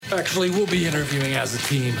Actually, we'll be interviewing as a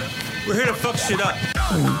team. We're here to fuck shit up.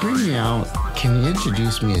 When you bring me out, can you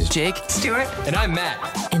introduce me as Jake, Stuart, And I'm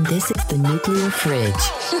Matt. and this is the nuclear fridge.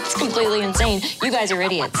 It's completely insane. You guys are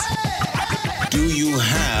idiots. Do you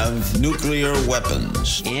have nuclear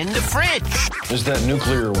weapons? in the fridge. Is that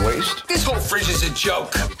nuclear waste? This whole fridge is a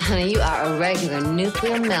joke. Honey, you are a regular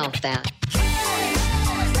nuclear meltdown.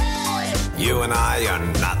 You and I are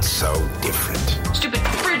not so different. Stupid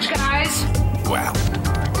fridge guys. Well,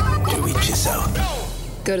 to each his own.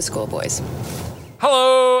 Go to school, boys.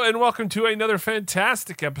 Hello, and welcome to another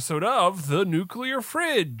fantastic episode of The Nuclear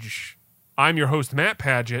Fridge. I'm your host, Matt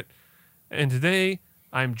Paget, and today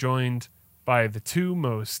I'm joined by the two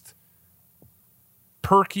most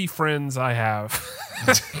perky friends I have.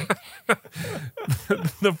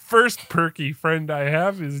 The first perky friend I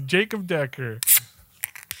have is Jacob Decker.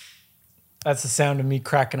 That's the sound of me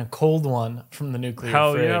cracking a cold one from the nuclear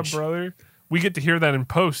Hell fridge. yeah, brother. We get to hear that in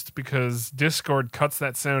post because Discord cuts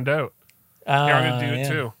that sound out. Here, I'm going to do it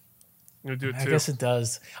too. I'm going to do it too. I guess it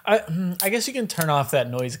does. I guess you can turn off that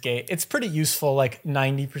noise gate. It's pretty useful like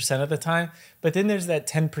 90% of the time. But then there's that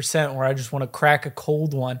 10% where I just want to crack a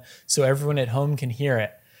cold one so everyone at home can hear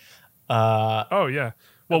it. Oh, yeah.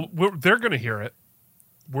 Well, they're going to hear it.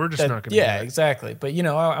 We're just not going to hear it. Yeah, exactly. But, you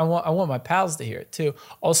know, I want my pals to hear it too.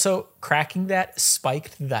 Also, cracking that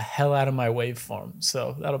spiked the hell out of my waveform.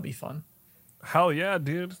 So that'll be fun. Hell yeah,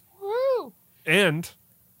 dude. Woo! And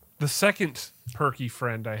the second perky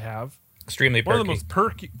friend I have, Extremely perky. one of the most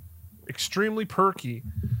perky, extremely perky,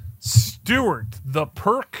 Stuart the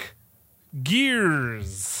Perk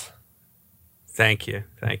Gears. Thank you.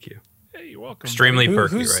 Hey, you're welcome. Extremely Who-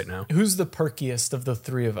 perky who's- right now. Who's the perkiest of the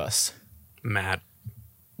three of us? Matt.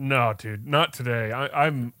 No, dude, not today.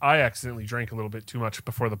 I accidentally drank a little bit too much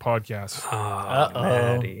before the podcast,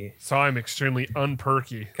 Maddie. so I'm extremely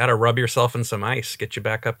unperky. Gotta rub yourself in some ice. Get you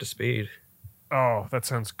back up to speed. Oh, that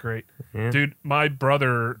sounds great. Yeah. Dude, my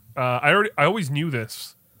brother, I always knew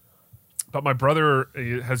this, but my brother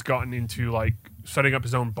has gotten into like setting up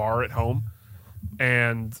his own bar at home,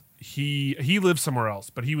 and he lives somewhere else,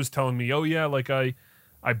 but he was telling me, oh yeah, like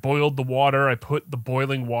I boiled the water, I put the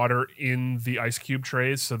boiling water in the ice cube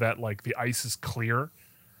trays so that like the ice is clear.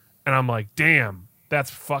 And I'm like, damn,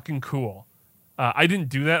 that's fucking cool. I didn't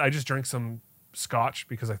do that. I just drank some scotch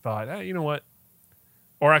because I thought, hey, you know what?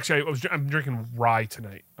 Or actually, I'm drinking rye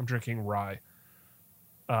tonight. I'm drinking rye.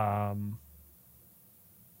 But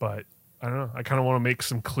I don't know. I kind of want to make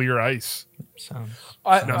some clear ice. Sounds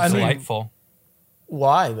I mean, delightful.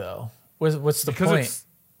 why though? What's the point?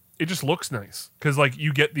 It just looks nice because like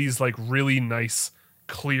you get these like really nice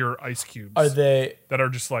clear ice cubes. Are they that are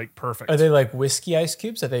just like perfect? Are they like whiskey ice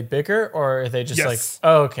cubes? Are they bigger or are they just Yes.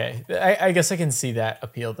 like? Oh, okay. I guess I can see that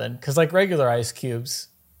appeal then, because like regular ice cubes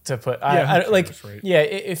to put, I who like cares, right? yeah.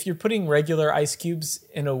 If you're putting regular ice cubes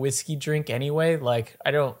in a whiskey drink anyway, like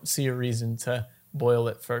I don't see a reason to boil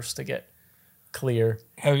it first to get clear.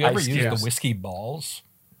 Have you ever ice used cubes. the whiskey balls?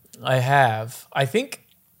 I have. I think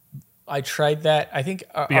I tried that. I think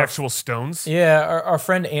the actual stones. Yeah, our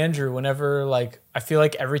friend Andrew, whenever like I feel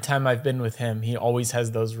like every time I've been with him, he always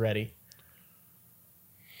has those ready.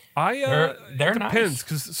 They're It nice. depends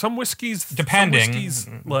because some whiskeys,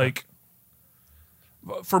 Depending. like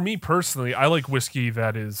for me personally, I like whiskey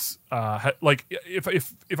that is like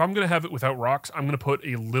if I'm gonna have it without rocks, I'm gonna put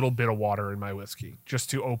a little bit of water in my whiskey just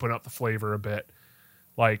to open up the flavor a bit.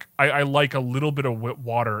 Like I like a little bit of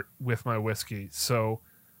water with my whiskey, so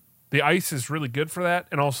the ice is really good for that,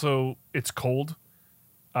 and also it's cold.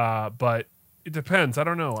 But it depends. I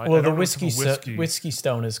don't know. I Well, don't the know if whiskey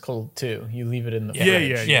stone is cold too. You leave it in the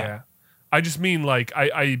fridge. Yeah. I just mean like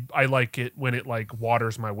I like it when it like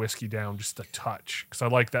waters my whiskey down just a touch because I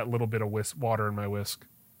like that little bit of water in my whisk.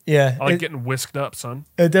 Yeah, I like getting whisked up, son.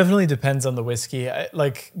 It definitely depends on the whiskey.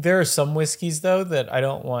 Like there are some whiskeys though that I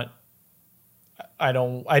don't want. I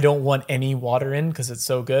don't want any water in because it's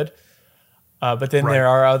so good. But then there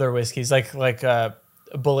are other whiskeys like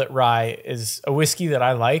Bullet Rye is a whiskey that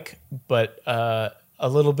I like, but a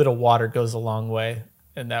little bit of water goes a long way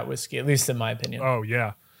in that whiskey, at least in my opinion. Oh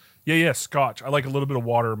yeah. Scotch. I like a little bit of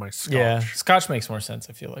water in my scotch. Yeah, scotch makes more sense.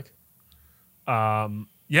 I feel like. I'm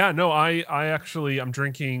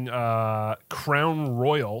drinking Crown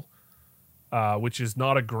Royal, which is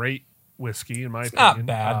not a great whiskey in my opinion. Not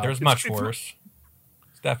bad. There's much worse.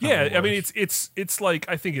 It's definitely I mean worse. it's like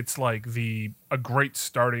I think it's like a great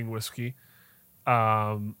starting whiskey.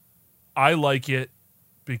 I like it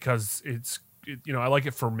because I like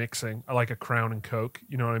it for mixing. I like a Crown and Coke.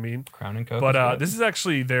 You know what I mean? Crown and Coke. But this is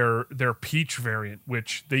actually their peach variant,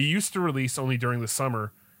 which they used to release only during the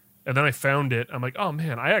summer, And then I found it. I'm like, oh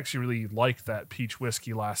man, I actually really liked that peach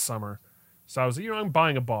whiskey last summer. So I was like, I'm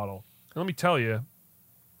buying a bottle. And let me tell you,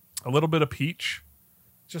 a little bit of peach,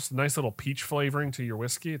 just a nice little peach flavoring to your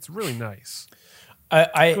whiskey. It's really nice.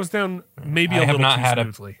 It goes down maybe a little too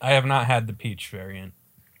smoothly. I have not had the peach variant.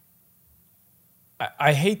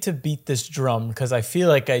 I hate to beat this drum because I feel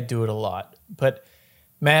like I do it a lot. But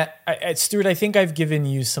Matt, Stuart, I think I've given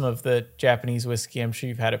you some of the Japanese whiskey. I'm sure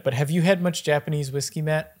you've had it. But have you had much Japanese whiskey,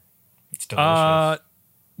 Matt? It's delicious.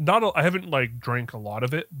 I haven't like drank a lot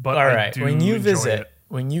of it, but all right. I do when you enjoy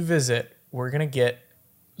visit, we're gonna get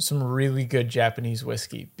some really good Japanese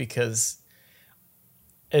whiskey because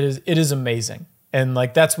it is amazing. And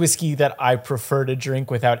like that's whiskey that I prefer to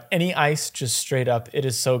drink without any ice, just straight up. It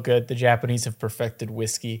is so good. The Japanese have perfected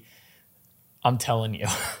whiskey. I'm telling you.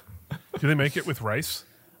 Do they make it with rice?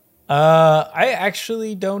 I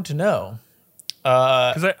actually don't know.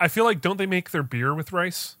 Because I feel like, don't they make their beer with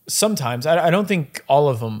rice? Sometimes. I don't think all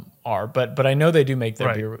of them are, but I know they do make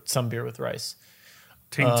their some beer with rice.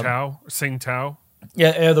 Sing Tao.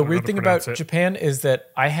 Yeah, the weird thing about Japan is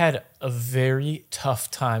that I had a very tough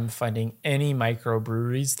time finding any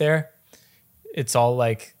microbreweries there. It's all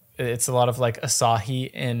like, it's a lot of like Asahi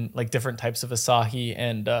and like different types of Asahi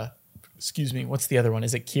and, excuse me, what's the other one?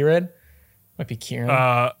 Is it Kirin? Might be Kirin.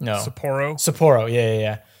 No. Sapporo,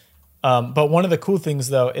 yeah. But one of the cool things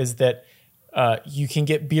though is that you can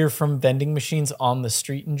get beer from vending machines on the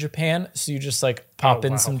street in Japan. So you just like pop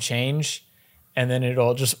in some change and then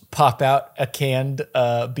it'll just pop out a canned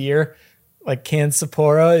beer, like canned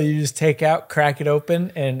Sapporo. You just take out, crack it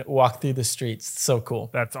open and walk through the streets. It's so cool.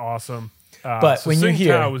 That's awesome. But so when you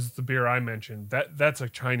hear... Tsingtao was the beer I mentioned. That's a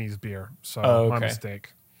Chinese beer. So my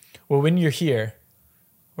mistake. Well, when you're here,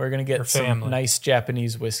 we're going to get some nice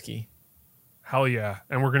Japanese whiskey. Hell yeah.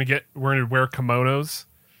 And we're gonna wear kimonos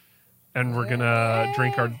and we're gonna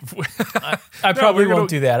drink our I probably won't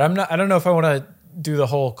do that. I don't know if I want to do the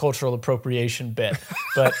whole cultural appropriation bit,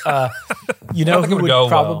 but you know who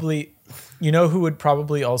would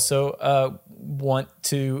probably also want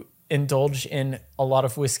to indulge in a lot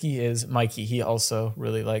of whiskey is Mikey. He also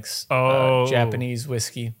really likes Japanese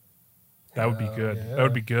whiskey. That would be good. Yeah. That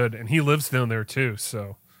would be good. And he lives down there too,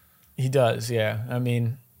 so he does, yeah. I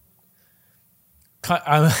mean,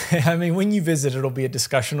 when you visit, it'll be a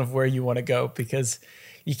discussion of where you want to go because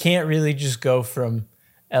you can't really just go from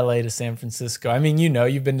LA to San Francisco. I mean,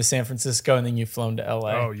 you've been to San Francisco and then you've flown to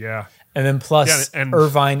LA. Oh yeah. And then plus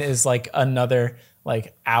Irvine is like another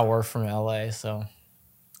like hour from LA. So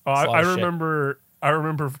I remember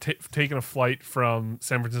taking a flight from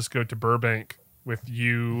San Francisco to Burbank with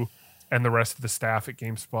you and the rest of the staff at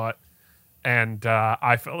GameSpot. And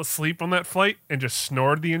I fell asleep on that flight and just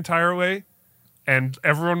snored the entire way. And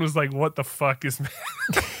everyone was like, what the fuck is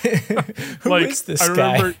Who is this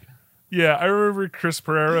guy? Yeah, I remember Chris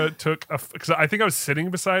Pereira took because I think I was sitting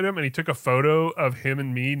beside him and he took a photo of him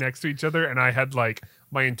and me next to each other and I had like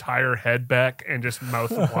my entire head back and just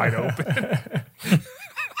mouth wide open.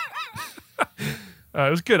 It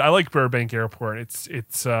was good. I like Burbank Airport. It's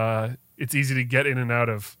easy to get in and out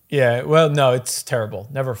of. Yeah, well, no, it's terrible.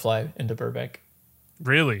 Never fly into Burbank.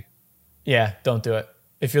 Really? Yeah, don't do it.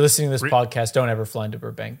 If you're listening to this podcast, don't ever fly into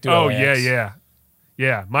Burbank. Do LAX.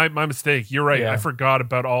 Yeah. My mistake. You're right. Yeah. I forgot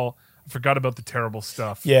about the terrible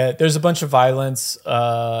stuff. Yeah, there's a bunch of violence.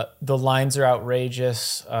 The lines are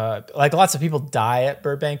outrageous. Like lots of people die at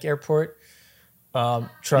Burbank Airport.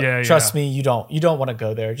 Trust me, you don't want to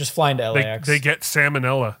go there. Just fly into LAX. They get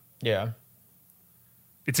salmonella. Yeah.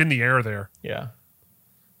 It's in the air there. Yeah.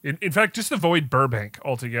 In fact, just avoid Burbank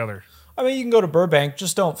altogether. I mean, you can go to Burbank.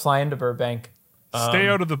 Just don't fly into Burbank. Stay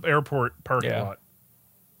out of the airport parking lot.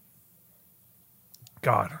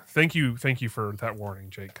 God, thank you for that warning,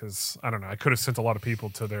 Jake. Because I don't know, I could have sent a lot of people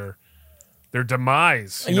to their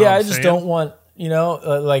demise. I just don't want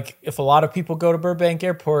like if a lot of people go to Burbank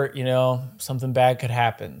Airport, something bad could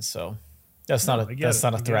happen. So that's not a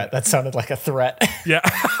threat. That sounded like a threat. Yeah.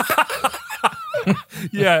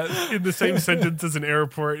 Yeah, in the same sentence as an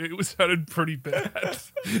airport, it sounded pretty bad.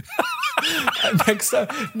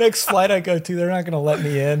 Next flight I go to, they're not going to let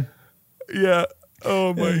me in. Yeah.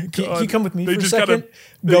 Oh my God. Can you come with me for a second?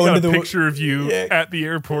 They got a picture of you at the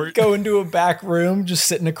airport. Go into a back room, just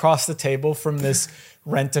sitting across the table from this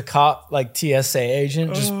rent-a-cop like TSA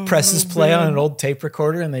agent. Just presses play on an old tape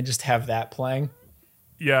recorder, and they just have that playing.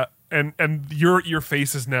 Yeah, and your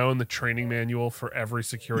face is now in the training manual for every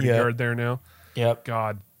security guard there now. Yep.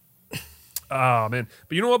 God. Oh, man.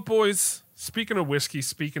 But you know what, boys? Speaking of whiskey,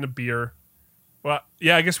 speaking of beer, well,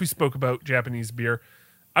 yeah, I guess we spoke about Japanese beer.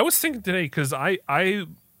 I was thinking today, because I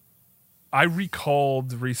I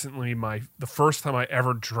recalled recently the first time I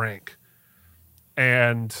ever drank,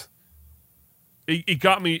 and it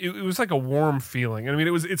got me. It was like a warm feeling. I mean,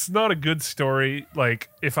 it's not a good story. Like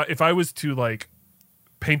if I was to like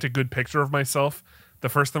paint a good picture of myself, the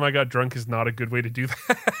first time I got drunk is not a good way to do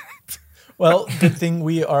that. Well, good thing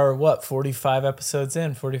we are 44 episodes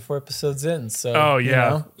in. So oh yeah, you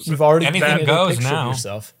know, you've already anything painted goes a picture now. of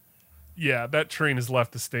yourself. yeah. That train has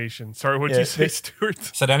left the station. Sorry, what'd you say, Stuart?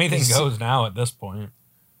 Said anything goes now at this point.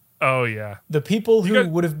 Oh yeah. The people who got-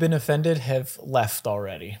 would have been offended have left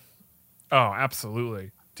already. Oh,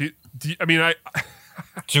 absolutely. I mean, I.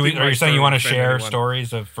 Are you saying you want to share anyone.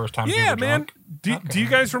 stories of first times you Yeah, were man. drunk? Do you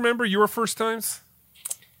guys remember your first times?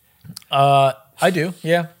 I do,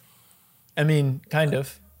 yeah. I mean, kind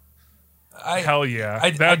of. Hell yeah.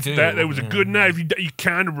 I do, That was a good night. If you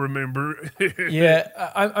kind of remember. Yeah,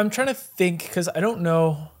 I'm trying to think because I don't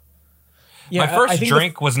know. Yeah, My first I think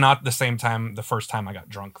drink was not the first time I got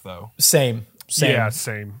drunk, though. Same. Yeah,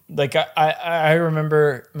 same. Like I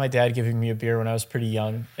remember my dad giving me a beer when I was pretty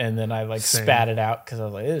young, and then I like Same. spat it out because I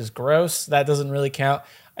was like, "This is gross." That doesn't really count.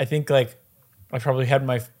 I think like I probably had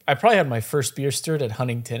my first beer stirred at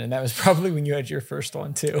Huntington, and that was probably when you had your first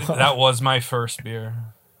one too. That was my first beer.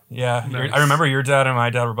 Yeah, Nice. I remember your dad and my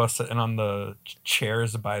dad were both sitting on the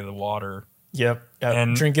chairs by the water. Yep.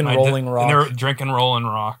 And drinking my Rolling da- Rock. And they were drinking Rolling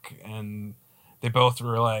Rock, and they both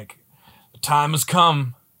were like, "The time has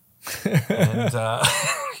come." And I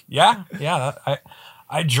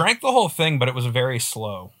drank the whole thing, but it was very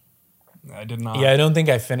slow. I did not. Yeah, I don't think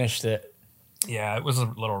I finished it. Yeah, it was a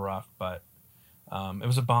little rough, but it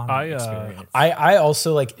was a bonding experience. I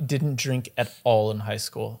also like didn't drink at all in high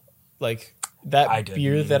school. Like that didn't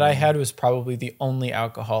beer that either. I had was probably the only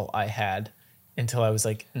alcohol I had until I was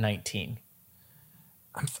like 19.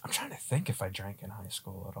 I'm trying to think if I drank in high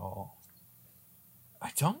school at all.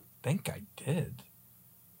 I don't think I did.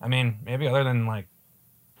 I mean, maybe other than like,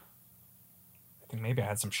 I think maybe I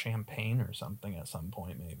had some champagne or something at some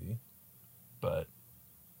point, maybe. But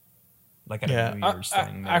like at a New Year's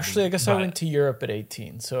thing. Maybe. Actually, I guess I But went to Europe at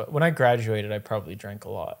 18. So when I graduated, I probably drank a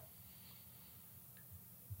lot.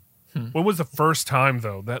 When was the first time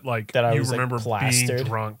though that like That I you was, like, remember being plastered?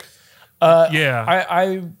 drunk? Yeah.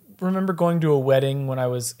 I remember going to a wedding when I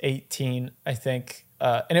was 18, I think.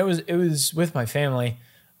 And it was with my family.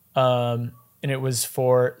 And it was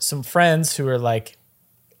for some friends who were like,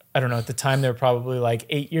 I don't know, at the time they were probably like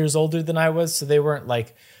 8 years older than I was. So they weren't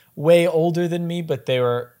like way older than me, but they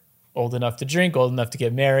were old enough to drink, old enough to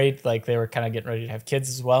get married. Like they were kind of getting ready to have kids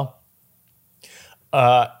as well.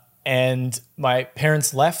 And my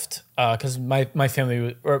parents left because my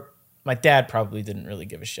family, or my dad probably didn't really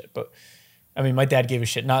give a shit. But I mean, my dad gave a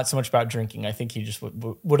shit, not so much about drinking. I think he just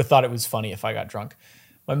would have thought it was funny if I got drunk.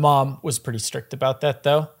 My mom was pretty strict about that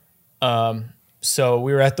though. So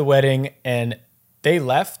we were at the wedding and they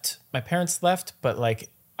left, my parents left, but like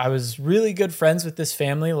I was really good friends with this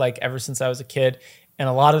family, like ever since I was a kid. And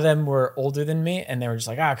a lot of them were older than me and they were just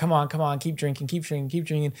like, come on, keep drinking.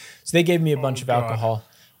 So they gave me a bunch of alcohol.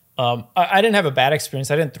 I didn't have a bad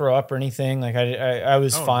experience. I didn't throw up or anything. Like I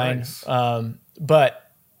was fine. Nice.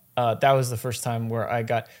 But that was the first time where I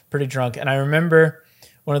got pretty drunk. And I remember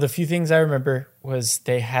one of the few things I remember was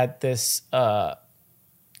they had this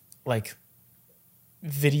like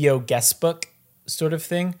video guest book sort of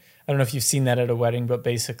thing. I don't know if you've seen that at a wedding, but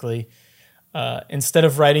basically instead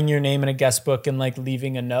of writing your name in a guest book and like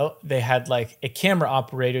leaving a note, they had like a camera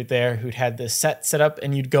operator there who'd had this set up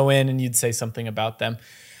and you'd go in and you'd say something about them.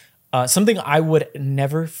 Something I would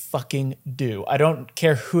never fucking do. I don't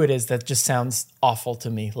care who it is. That just sounds awful to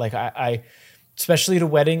me. Like I especially at a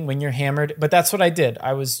wedding when you're hammered, but that's what I did.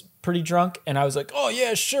 I was pretty drunk and I was like, oh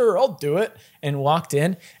yeah, sure, I'll do it. And walked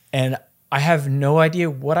in and I have no idea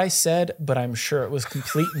what I said, but I'm sure it was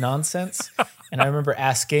complete nonsense. And I remember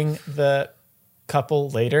asking the couple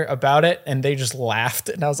later about it and they just laughed.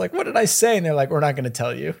 And I was like, what did I say? And they're like, we're not going to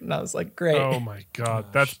tell you. And I was like, great. Oh my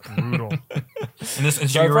God, that's brutal. And this,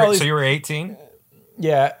 So you were 18?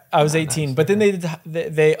 Yeah, I was 18, but then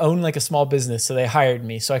they own like a small business, so they hired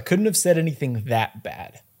me. So I couldn't have said anything that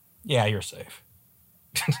bad. Yeah, you're safe.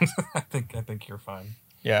 I think you're fine.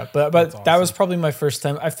 Yeah, but that was probably my first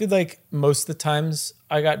time. I feel like most of the times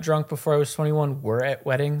I got drunk before I was 21 were at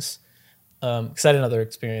weddings. Because I had another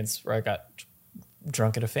experience where I got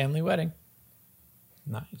drunk at a family wedding.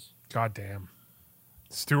 Nice. God damn.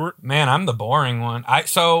 Stuart? Man, I'm the boring one. I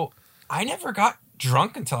never got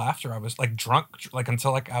drunk until after I was like drunk, like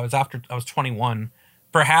until like I was 21.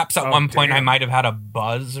 Perhaps at one point I damn. might have had a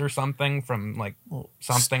buzz or something from like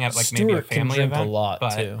something at like maybe a Stuart can family drink event. a lot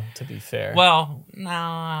but, too, to be fair. Well, no,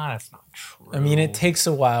 that's not true. I mean, it takes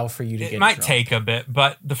a while for you to get It might drunk. take a bit,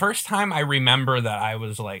 but the first time I remember that I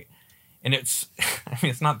was like, and it's, I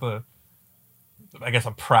mean, it's not I guess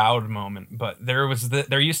a proud moment, but there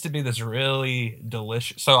used to be this really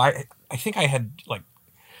delicious. So I think I had like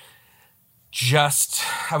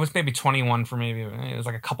I was maybe 21 for maybe, it was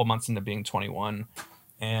like a couple months into being 21.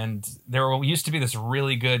 And there used to be this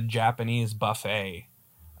really good Japanese buffet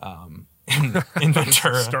in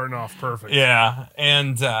Ventura. Starting off perfect. Yeah.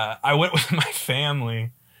 And I went with my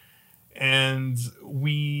family. And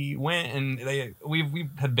we went and we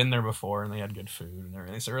had been there before and they had good food and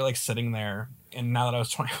everything. So we were like sitting there. And now that I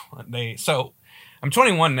was 21, so I'm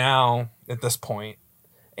 21 now at this point.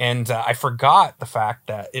 And I forgot the fact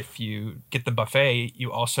that if you get the buffet,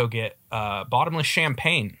 you also get bottomless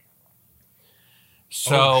champagne.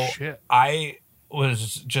 So I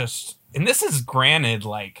was just, and this is granted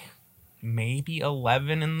like maybe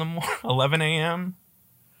 11 a.m.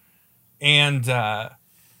 And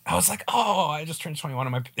I was like, oh, I just turned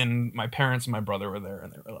 21, and my parents and my brother were there,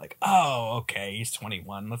 and they were like, oh, okay, he's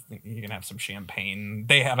 21. You can have some champagne.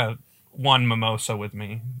 They had one mimosa with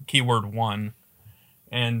me, keyword one,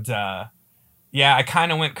 and yeah, I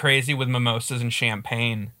kind of went crazy with mimosas and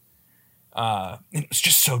champagne. It was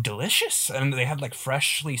just so delicious, and they had like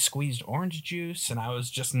freshly squeezed orange juice, and I was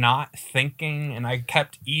just not thinking, and I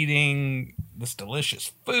kept eating this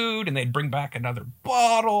delicious food, and they'd bring back another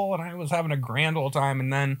bottle, and I was having a grand old time.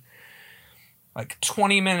 And then like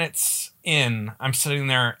 20 minutes in, I'm sitting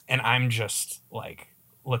there and I'm just like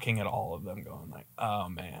looking at all of them going like, oh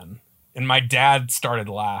man. And my dad started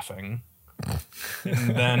laughing,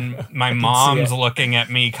 and then my mom's looking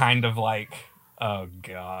at me kind of like, oh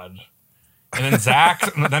God. And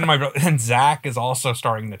then Zach is also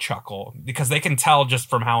starting to chuckle because they can tell just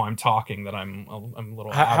from how I'm talking that I'm a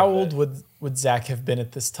little. How old would Zach have been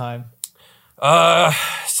at this time?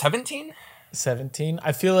 17. 17.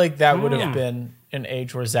 I feel like that would have been an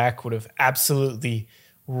age where Zach would have absolutely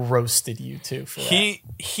roasted you too for that.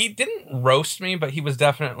 He didn't roast me, but he was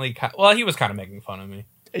definitely he was kind of making fun of me.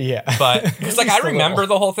 Yeah, but because like I remember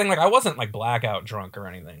the whole thing, like I wasn't like blackout drunk or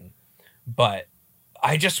anything, but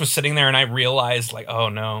I just was sitting there and I realized like, oh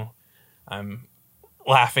no, I'm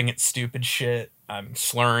laughing at stupid shit. I'm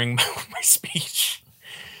slurring my speech,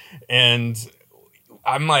 and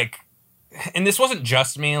I'm like, and this wasn't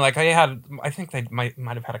just me. Like I think they might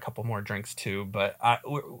have had a couple more drinks too, but I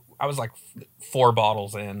was like 4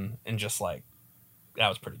 bottles in and just like, that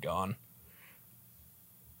was pretty gone.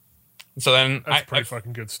 So then that's pretty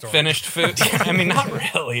fucking good story. Finished food. I mean, not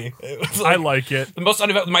really. It was I like it. The most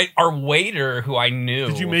our waiter who I knew.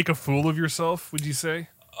 Did you make a fool of yourself? Would you say?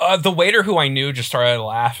 The waiter who I knew just started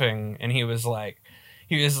laughing, and he was like,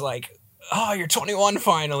 "Oh, you're 21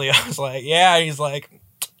 finally." I was like, "Yeah." He's like,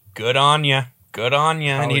 "Good on you, good on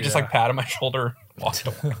you," and he just like patted my shoulder, and walked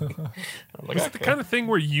away. Was it the kind of thing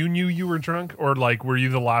where you knew you were drunk, or like were you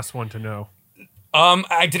the last one to know?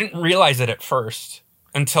 I didn't realize it at first.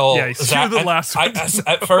 Until Zach, you're the last one.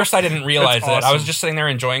 At first, I didn't realize awesome. it. I was just sitting there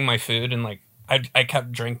enjoying my food, and like I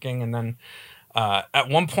kept drinking. And then at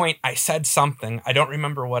one point, I said something. I don't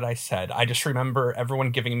remember what I said. I just remember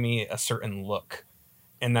everyone giving me a certain look,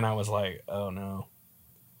 and then I was like, "Oh no!"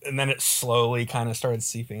 And then it slowly kind of started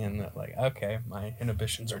seeping in that, like, okay, my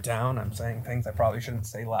inhibitions are down. I'm saying things I probably shouldn't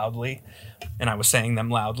say loudly, and I was saying them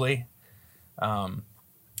loudly.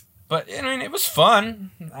 But I mean, it was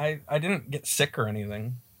fun. I didn't get sick or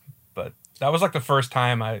anything, but that was like the first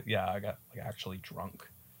time I got like actually drunk.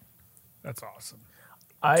 That's awesome.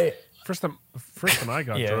 First time I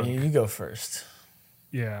got drunk. Yeah, you go first.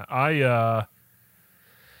 Yeah,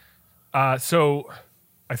 so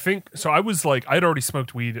I think so. I was like, I'd already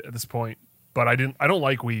smoked weed at this point, but I don't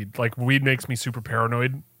like weed. Like weed makes me super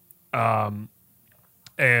paranoid,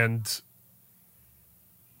 and.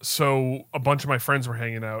 So a bunch of my friends were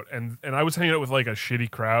hanging out, and I was hanging out with like a shitty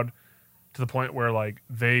crowd to the point where like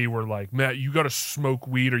they were like, Matt, you got to smoke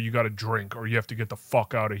weed or you got to drink or you have to get the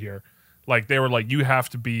fuck out of here. Like they were like, you have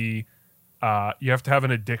to have an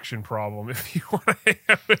addiction problem if you want to hang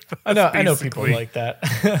out with us. I know people like that.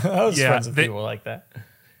 I was friends with people like that.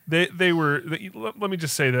 Let me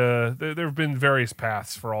just say there have been various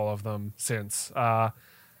paths for all of them since.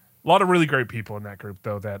 A lot of really great people in that group,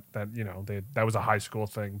 though. That was a high school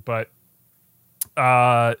thing, but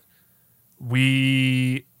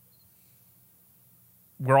we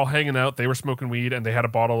were all hanging out. They were smoking weed, and they had a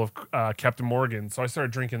bottle of Captain Morgan. So I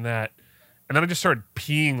started drinking that, And then I just started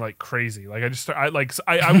peeing like crazy. Like I was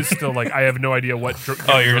still like, I have no idea what.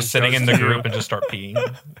 Oh, you're just sitting in the group and just start peeing.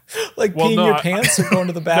 Like peeing your pants or going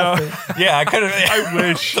to the bathroom. Yeah, I could have. I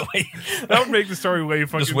wish that would make the story way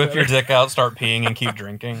fucking. Just whip better. your dick out, start peeing, and keep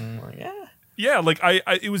drinking. Like, yeah. Yeah, like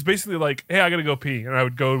it was basically like, hey, I gotta go pee, and I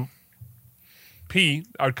would go pee.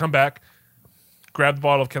 I would come back, grab the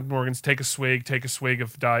bottle of Captain Morgan's, take a swig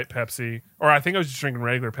of Diet Pepsi, or I think I was just drinking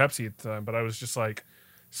regular Pepsi at the time, but I was just like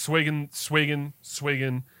swigging.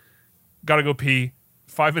 Gotta go pee.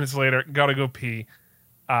 5 minutes later, gotta go pee,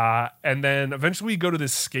 and then eventually we go to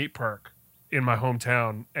this skate park in my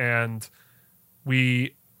hometown, and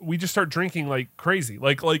we just start drinking like crazy.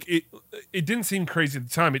 Like it didn't seem crazy at the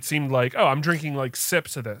time. It seemed like, oh, I'm drinking like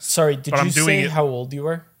sips of this. Sorry, did you say how old you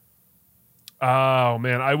were? Oh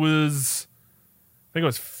man, I think I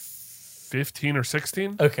was 15 or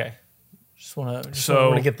 16. Okay. Just want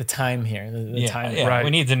to get the time here. The time. Yeah. Right. We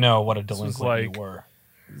need to know what a delinquent you were.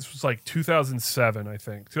 This was like 2007, I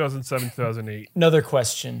think. 2007, 2008. Another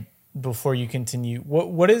question before you continue.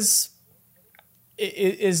 What is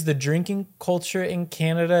the drinking culture in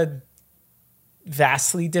Canada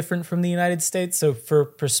vastly different from the United States? So for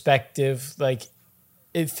perspective, like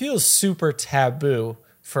it feels super taboo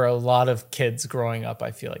for a lot of kids growing up,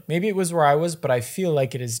 I feel like. Maybe it was where I was, but I feel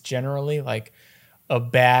like it is generally like a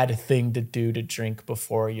bad thing to do to drink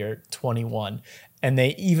before you're 21. And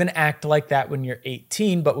they even act like that when you're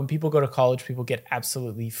 18, but when people go to college, people get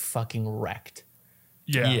absolutely fucking wrecked.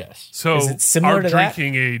 Yeah. Yes. So is it similar to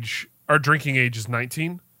our drinking age is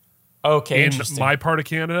 19. Okay, in my part of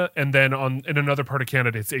Canada, and then in another part of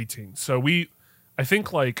Canada it's 18. So I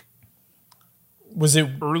think like was it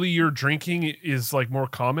earlier drinking is like more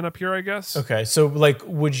common up here, I guess. Okay, so like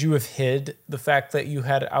would you have hid the fact that you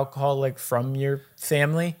had alcohol like from your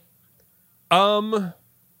family?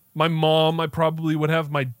 My mom, I probably would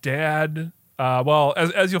have. My dad, well,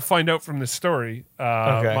 as you'll find out from this story,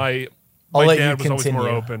 Okay. my dad was always more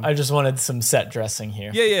open. I just wanted some set dressing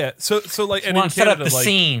here. Yeah. So like, and in set up Canada, the like,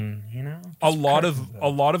 scene, you know. a lot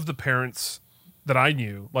of the parents that I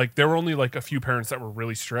knew, like there were only like a few parents that were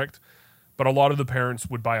really strict, but a lot of the parents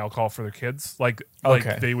would buy alcohol for their kids. Like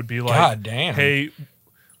they would be like, God damn. Hey,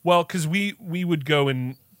 well, because we would go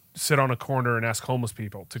and sit on a corner and ask homeless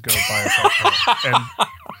people to go buy us alcohol.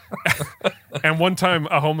 And one time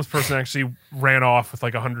a homeless person actually ran off with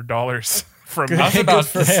like $100 from me. I was about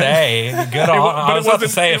to say, I was about to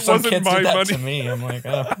say, if some kids did that money to me, I'm like,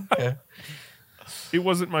 oh, okay. It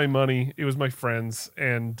wasn't my money. It was my friends.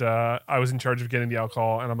 And I was in charge of getting the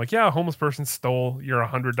alcohol. And I'm like, yeah, a homeless person stole your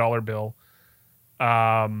 $100 bill.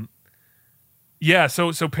 Yeah,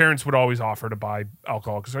 so parents would always offer to buy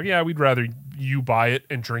alcohol because like, yeah, we'd rather you buy it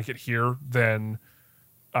and drink it here than,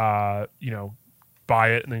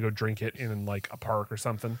 buy it and then go drink it in like a park or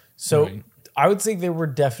something. So I would say there were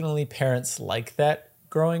definitely parents like that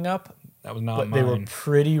growing up. That was not but mine. They were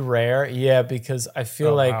pretty rare. Yeah, because I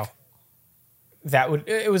feel that would.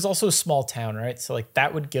 It was also a small town, right? So like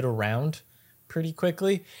that would get around pretty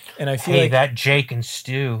quickly. And I feel like that Jake and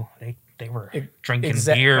Stu, they were drinking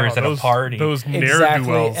beers at a party. Those exactly.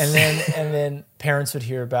 ne'er-do-wells. And then parents would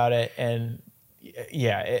hear about it, and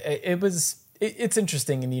yeah, it's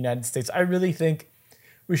interesting in the United States. I really think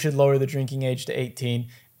we should lower the drinking age to 18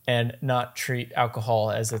 and not treat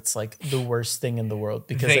alcohol as it's like the worst thing in the world,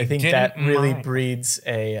 because I think that really breeds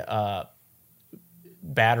a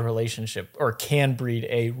bad relationship, or can breed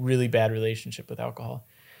a really bad relationship with alcohol.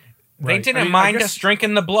 They didn't mind us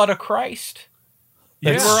drinking the blood of Christ.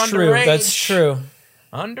 That's true. Underage. That's true.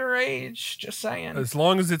 Underage, just saying. As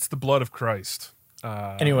long as it's the blood of Christ.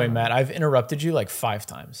 Anyway, Matt, I've interrupted you like 5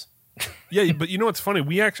 times. Yeah, but you know what's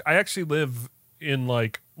funny? I actually live in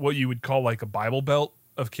like what you would call like a Bible Belt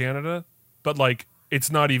of Canada, but like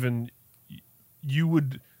it's not even. You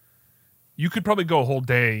could probably go a whole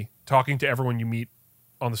day talking to everyone you meet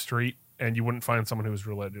on the street, and you wouldn't find someone who was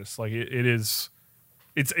religious. Like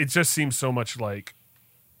it just seems so much like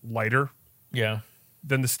lighter. Yeah.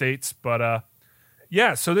 Than the States, but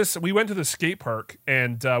yeah. So we went to the skate park,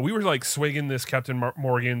 and we were like swigging this Captain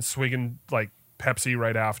Morgan, swigging like Pepsi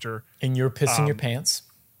right after. And you're pissing your pants?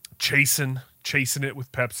 Chasing it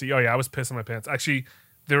with Pepsi. Oh yeah, I was pissing my pants. Actually,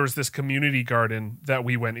 there was this community garden that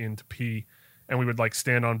we went in to pee, and we would like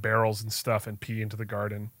stand on barrels and stuff and pee into the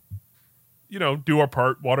garden. You know, do our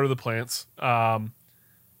part, water the plants.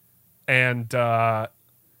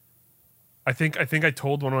 I think I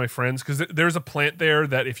told one of my friends, because there's a plant there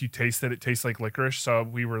that if you taste it tastes like licorice. So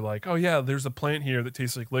we were like, oh yeah, there's a plant here that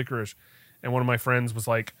tastes like licorice. And one of my friends was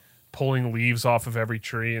like, pulling leaves off of every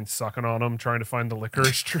tree and sucking on them, trying to find the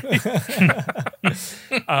licorice tree.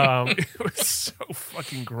 It was so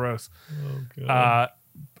fucking gross. Oh, God.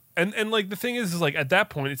 And like the thing is like at that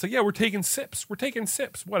point it's like, yeah, we're taking sips,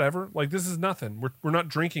 whatever. Like this is nothing. We're not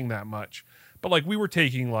drinking that much, but like we were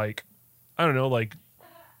taking like, I don't know, like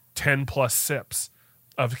 10 plus sips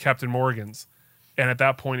of Captain Morgan's, and at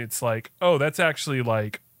that point it's like, oh, that's actually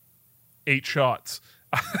like 8 shots.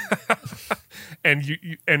 And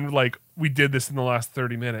and like we did this in the last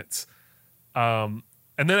 30 minutes. And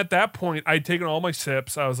then at that point I'd taken all my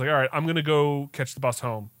sips. I was like, all right, I'm gonna go catch the bus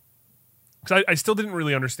home, because I still didn't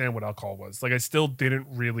really understand what alcohol was. Like I still didn't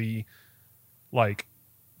really like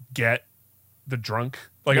get the drunk.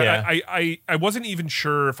 Like Yeah. I wasn't even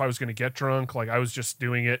sure if I was gonna get drunk. Like I was just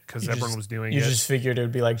doing it because everyone was doing it. You just figured it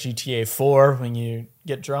would be like GTA 4 when you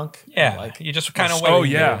get drunk. Yeah, Like, you just kind of Oh,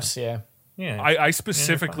 wait. yeah. yeah. Yeah. I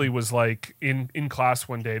specifically was like in class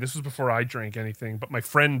one day. This was before I drank anything, but my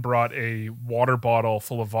friend brought a water bottle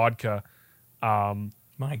full of vodka.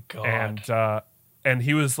 My God. And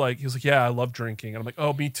he was like, yeah, I love drinking. And I'm like,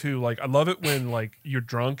 oh, me too. Like, I love it when like you're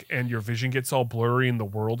drunk and your vision gets all blurry and the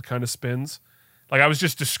world kind of spins. Like I was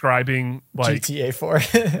just describing like GTA 4.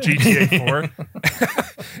 GTA 4.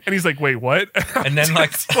 And he's like, wait, what? And then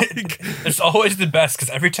like it's always the best, because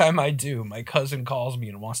every time I do, my cousin calls me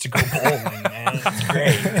and wants to go bowling, man. It's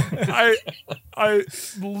great. I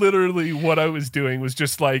literally, what I was doing was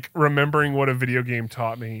just like remembering what a video game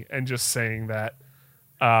taught me and just saying that.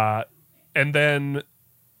 And then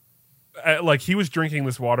like he was drinking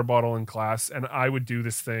this water bottle in class, and I would do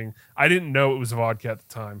this thing. I didn't know it was vodka at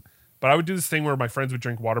the time, but I would do this thing where my friends would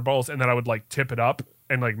drink water bottles, and then I would like tip it up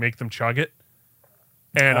and like make them chug it.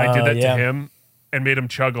 And I did that to him and made him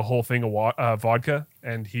chug a whole thing of vodka,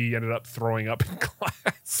 and he ended up throwing up in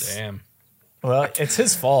class. Damn. Well, it's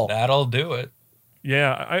his fault. That'll do it.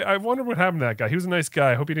 Yeah, I wonder what happened to that guy. He was a nice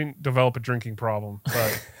guy. I hope he didn't develop a drinking problem,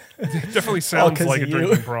 but it definitely sounds 'cause like a of you.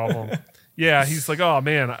 drinking problem. Yeah, he's like, oh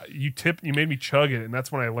man, you made me chug it, and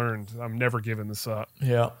that's when I learned I'm never giving this up.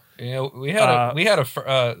 Yeah. You know, we had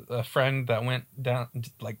a friend that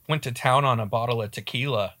went to town on a bottle of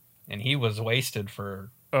tequila, and he was wasted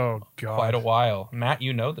for Oh god, quite a while. Matt,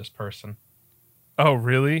 you know this person. Oh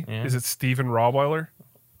really? Yeah. Is it Steven Rottweiler?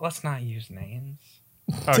 Let's not use names.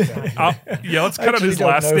 Okay, yeah, let's cut out Actually his don't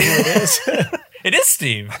last know name. who it is. It is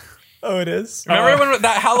Steve. Oh, it is. Remember when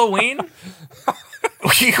that Halloween?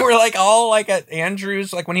 We were like all like at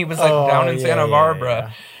Andrew's, like when he was like down in Santa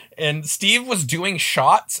Barbara. And Steve was doing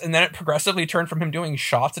shots, and then it progressively turned from him doing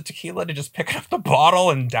shots of tequila to just picking up the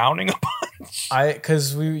bottle and downing a bunch.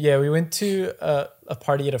 Because we went to a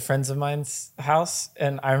party at a friend's of mine's house,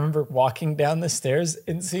 and I remember walking down the stairs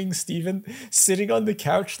and seeing Steven sitting on the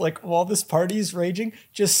couch, like while this party is raging,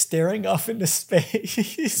 just staring off into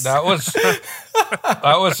space. That was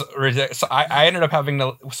ridiculous. So I ended up having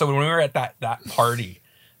to. So when we were at that party,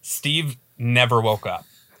 Steve never woke up.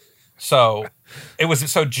 So it was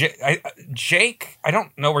Jake. I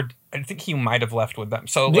don't know where. I think he might have left with them.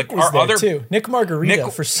 So Nick like was our there other too. Nick Margarita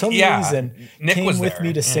for some reason Nick came was with there.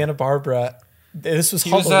 me to Santa Barbara. This was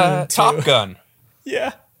He was Halloween too. Top Gun.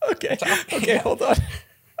 Yeah. Okay. Okay. Hold on.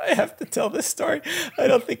 I have to tell this story. I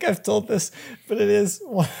don't think I've told this, but it is.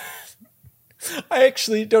 I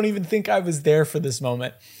actually don't even think I was there for this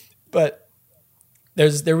moment, but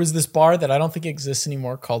there was this bar that I don't think exists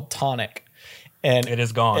anymore called Tonic, and It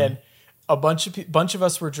is gone. And a bunch of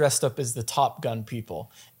us were dressed up as the Top Gun people,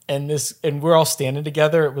 and we're all standing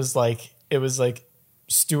together. It was like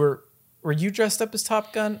Stuart. Were you dressed up as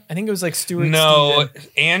Top Gun? I think it was like Stuart. No,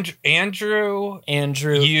 Steven, Andrew,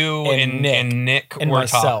 you, and Nick and were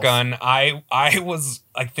myself. Top Gun. I was,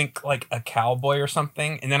 I think, like a cowboy or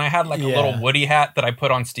something, and then I had like a little Woody hat that I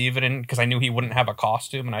put on Steven because I knew he wouldn't have a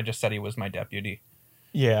costume, and I just said he was my deputy.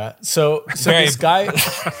 Yeah. So this guy,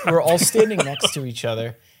 we're all standing next to each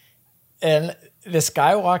other, and this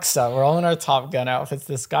guy walks up. We're all in our Top Gun outfits.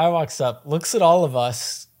 This guy walks up, looks at all of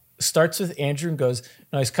us, starts with Andrew and goes,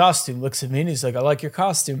 "Nice costume." Looks at me and he's like, "I like your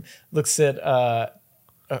costume." Looks at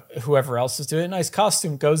whoever else is doing it. "Nice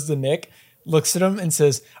costume." Goes to Nick, looks at him and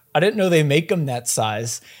says, "I didn't know they make them that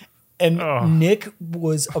size." And Nick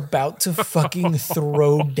was about to fucking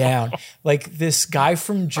throw down. Like this guy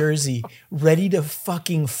from Jersey, ready to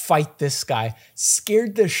fucking fight this guy,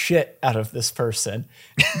 scared the shit out of this person.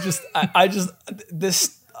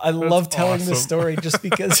 I love telling awesome. this story just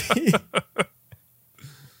because he.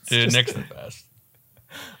 Dude, Nick's the best.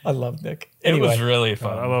 I love Nick. It Anyway, was really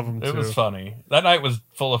fun. I love him It too. was funny. That night was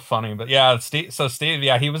full of funny. But yeah, Steve,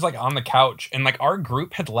 yeah, he was like on the couch, and like our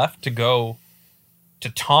group had left to go to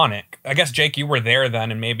Tonic. I guess Jake, you were there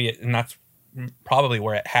then, and that's probably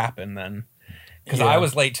where it happened then. Because I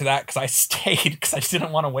was late to that because I stayed because I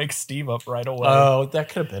didn't want to wake Steve up right away. Oh, that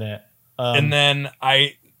could have been it. And then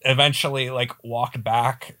I eventually like walked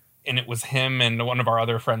back, and it was him and one of our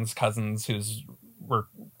other friends' cousins we're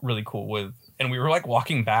really cool with, and we were like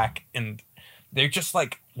walking back, and they just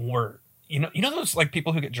like were you know those like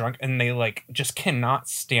people who get drunk and they like just cannot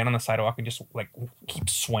stand on the sidewalk and just like keep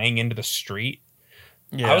swaying into the street.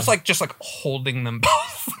 Yeah. I was like just like holding them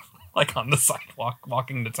both like on the sidewalk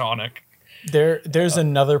walking the tonic. There's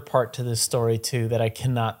another part to this story too that I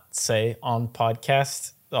cannot say on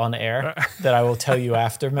podcast on air that I will tell you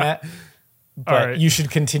after, Matt. But you should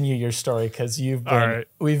continue your story because you've been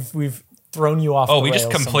we've thrown you off. Oh, we just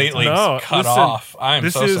completely cut off. I'm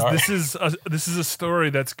so sorry. This is a story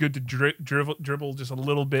that's good to dribble just a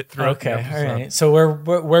little bit throughout. Okay, the episode. all right.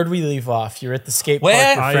 So where do we leave off? You're at the skate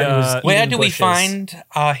park. Where do we find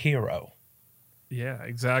our hero? Yeah,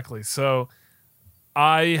 exactly. So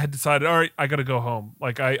I had decided, all right, I got to go home.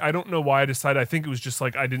 Like I don't know why I decided. I think it was just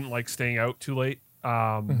like I didn't like staying out too late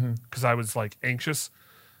because I was like anxious,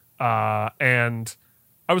 and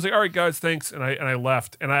I was like, all right, guys, thanks. And I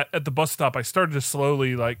left. And at the bus stop, I started to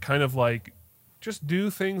slowly, like, kind of like just do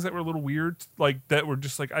things that were a little weird, like that were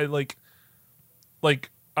just like I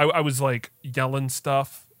was like yelling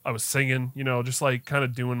stuff. I was singing, just like kind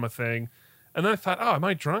of doing my thing. And then I thought, oh, am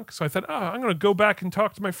I drunk? So I thought, oh, I'm going to go back and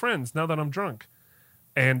talk to my friends now that I'm drunk.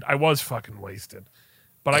 And I was fucking wasted.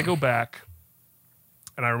 But I go back.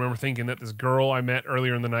 And I remember thinking that this girl I met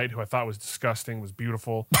earlier in the night who I thought was disgusting was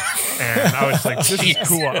beautiful. And I was like, this is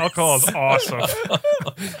cool. Alcohol is awesome.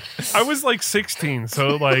 I was like 16.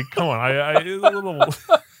 So like, come on. I a little...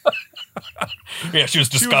 Yeah, she was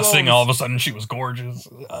disgusting. All of a sudden she was gorgeous.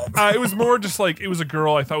 It was more just like, it was a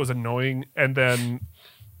girl I thought was annoying. And then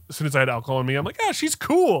as soon as I had alcohol in me, I'm like, she's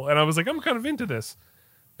cool. And I was like, I'm kind of into this.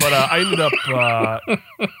 But I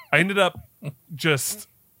ended up just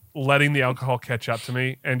letting the alcohol catch up to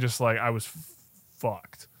me, and just like I was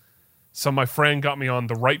fucked. So my friend got me on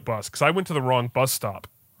the right bus because I went to the wrong bus stop,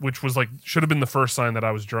 which was like should have been the first sign that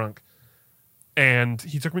I was drunk. And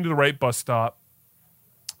he took me to the right bus stop.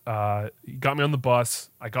 He got me on the bus.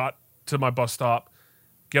 I got to my bus stop,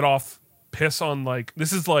 get off, piss on like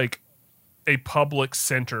this is like a public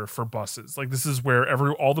center for buses. Like this is where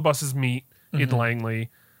all the buses meet in Langley,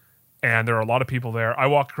 and there are a lot of people there. I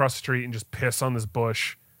walk across the street and just piss on this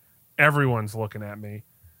bush. Everyone's looking at me.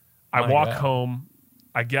 I walk home.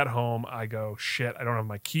 I get home. I go, shit, I don't have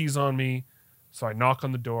my keys on me. So I knock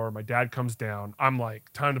on the door. My dad comes down. I'm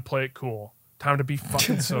like, time to play it cool. Time to be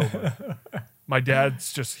fucking sober. My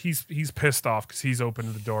dad's just, he's pissed off because he's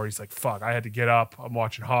opened the door. He's like, fuck, I had to get up. I'm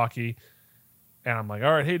watching hockey. And I'm like,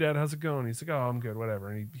 all right, hey, Dad, how's it going? He's like, oh, I'm good, whatever.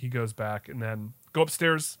 And he goes back and then go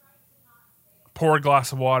upstairs, pour a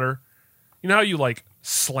glass of water. You know how you like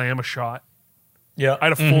slam a shot? Yeah. I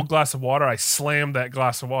had a full glass of water. I slammed that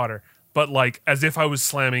glass of water, but like as if I was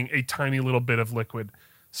slamming a tiny little bit of liquid.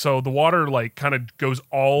 So the water like kind of goes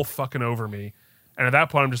all fucking over me. And at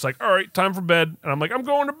that point, I'm just like, all right, time for bed. And I'm like, I'm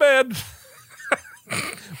going to bed.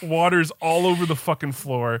 Water's all over the fucking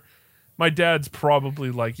floor. My dad's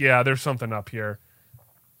probably like, yeah, there's something up here.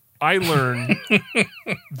 I learned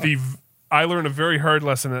a very hard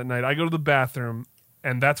lesson that night. I go to the bathroom,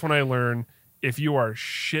 and that's when I learn if you are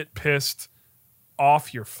shit pissed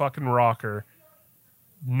off your fucking rocker,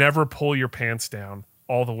 never pull your pants down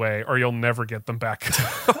all the way or you'll never get them back.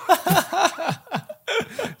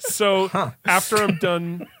 So after I'm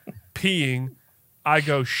done peeing, I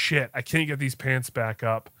go, shit, I can't get these pants back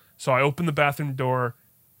up. So I open the bathroom door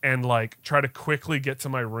and like try to quickly get to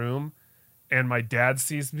my room, and my dad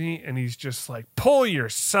sees me and he's just like, pull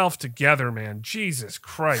yourself together, man. Jesus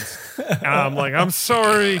Christ. And I'm like, I'm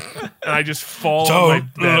sorry. And I just fall on my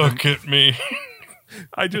bed. Don't look at me.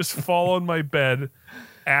 I just fall on my bed,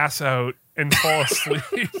 ass out, and fall asleep.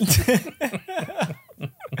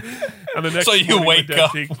 And the next so you morning, wake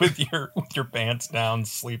up with your pants down,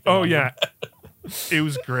 sleeping. Oh yeah, it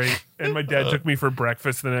was great. And my dad took me for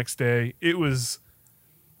breakfast the next day. It was,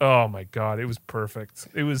 oh my god, it was perfect.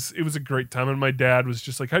 It was a great time. And my dad was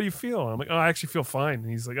just like, "How do you feel?" And I'm like, "Oh, I actually feel fine." And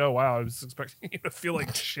he's like, "Oh wow, I was expecting you to feel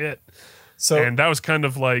like shit." And that was kind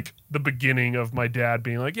of like the beginning of my dad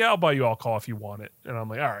being like, yeah, I'll buy you alcohol if you want it. And I'm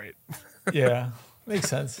like, all right. Yeah, makes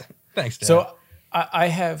sense. Thanks, Dad. So I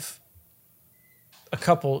have a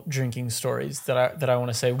couple drinking stories that I want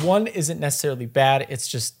to say. One isn't necessarily bad. It's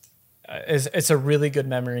just, it's a really good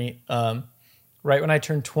memory. Right when I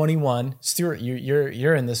turned 21, Stuart,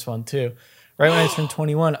 you're in this one too. Right when I turned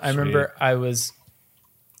 21, I remember I was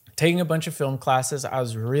taking a bunch of film classes. I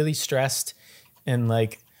was really stressed and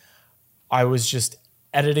like, I was just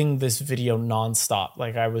editing this video nonstop.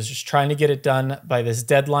 Like I was just trying to get it done by this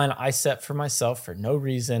deadline I set for myself for no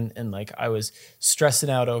reason. And like I was stressing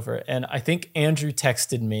out over it. And I think Andrew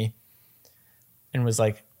texted me and was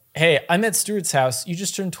like, hey, I'm at Stuart's house. You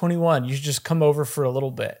just turned 21. You should just come over for a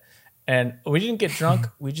little bit. And we didn't get drunk.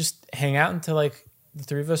 We just hang out until like the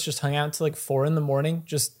three of us just hung out until like 4 a.m,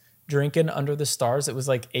 just drinking under the stars. It was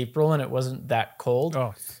like April and it wasn't that cold.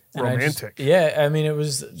 Oh, and romantic. I mean, it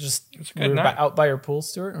was just, a good we were night. out by your pool,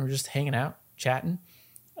 Stuart, and we are just hanging out, chatting.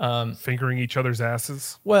 Fingering each other's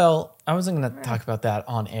asses. Well, I wasn't going to talk about that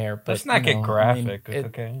on air, but Let's not you get know, graphic. I mean, It's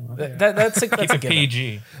okay. That's a Keep it given.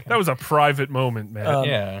 PG. That was a private moment, man.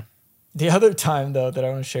 Yeah. The other time, though, that I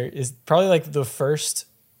want to share is probably like the first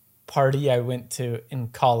party I went to in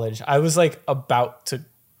college. I was like about to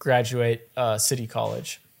graduate City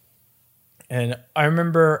College. And I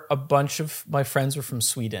remember a bunch of my friends were from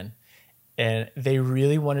Sweden and they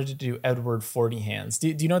really wanted to do Edward 40 hands. Do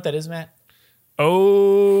you know what that is, Matt?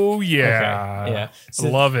 Oh, yeah. Okay. Yeah.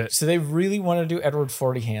 Love it. So they really wanted to do Edward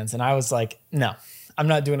 40 hands. And I was like, no, I'm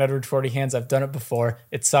not doing Edward 40 hands. I've done it before.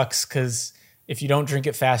 It sucks because if you don't drink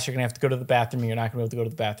it fast, you're going to have to go to the bathroom. And you're not going to be able to go to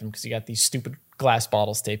the bathroom because you got these stupid glass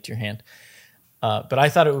bottles taped to your hand. But I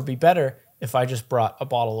thought it would be better if I just brought a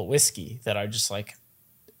bottle of whiskey that I just like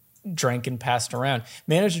drank and passed around.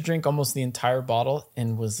 Managed to drink almost the entire bottle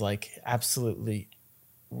and was like absolutely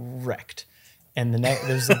wrecked. And it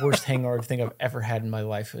was the worst hangover I think I've ever had in my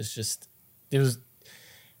life. It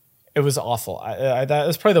was awful. That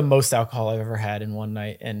was probably the most alcohol I've ever had in one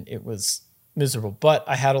night, and it was miserable. But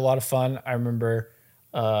I had a lot of fun. I remember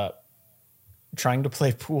trying to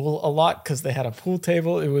play pool a lot because they had a pool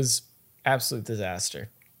table. It was absolute disaster.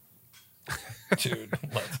 Dude,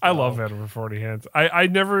 I love Edward 40 hands. I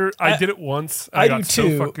did it once. I got do so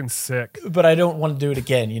too. fucking sick. But I don't want to do it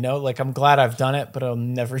again, you know? Like, I'm glad I've done it, but I'll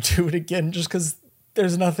never do it again just because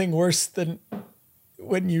there's nothing worse than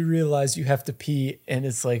when you realize you have to pee and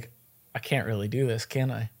it's like, I can't really do this,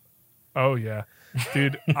 can I? Oh, yeah.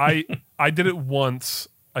 Dude, I did it once.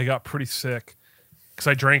 I got pretty sick because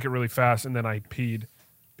I drank it really fast and then I peed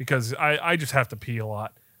because I just have to pee a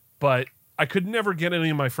lot. But I could never get any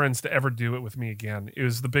of my friends to ever do it with me again. It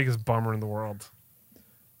was the biggest bummer in the world.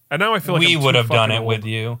 And now I feel like we I'm would too have done fucking it old. with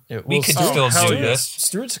you. Yeah, We well, could Stuart- still hell do yeah. this.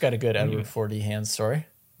 Stuart's got a good Edward 40 hand story.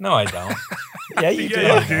 No, I don't. Yeah, you do.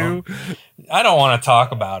 Yeah, you do. I don't want to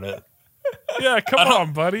talk about it. Yeah, come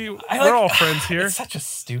on, buddy. We're all friends here. It's such a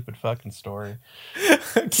stupid fucking story.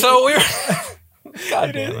 So we were.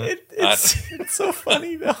 God damn it. It's so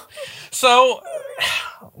funny, though. So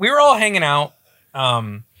we were all hanging out.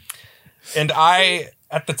 And I,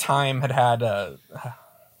 at the time, had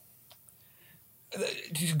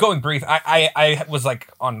going brief. I was like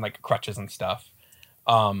on like crutches and stuff.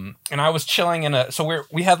 And I was chilling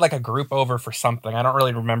we had like a group over for something. I don't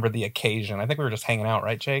really remember the occasion. I think we were just hanging out,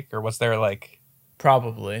 right, Jake? Or was there like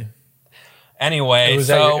Probably. Anyway,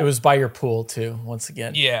 it was by your pool too. Once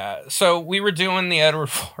again, yeah. So we were doing the Edward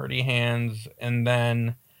 40 hands, and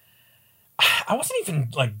then I wasn't even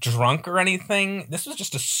like drunk or anything. This was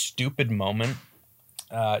just a stupid moment.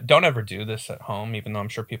 Don't ever do this at home, even though I'm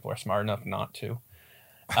sure people are smart enough not to.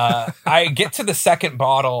 I get to the second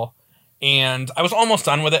bottle, and I was almost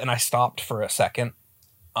done with it, and I stopped for a second.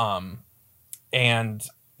 And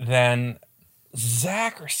then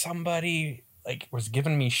Zach or somebody like was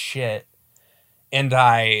giving me shit, and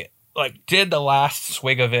I like did the last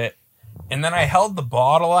swig of it, and then I held the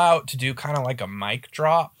bottle out to do kind of like a mic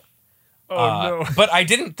drop. Oh no! But I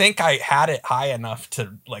didn't think I had it high enough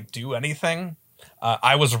to like do anything.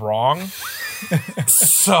 I was wrong.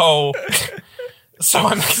 So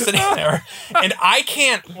I'm sitting there, and I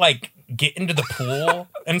can't like get into the pool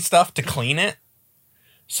and stuff to clean it.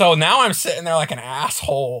 So now I'm sitting there like an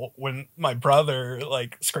asshole when my brother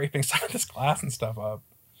like scraping some of this glass and stuff up.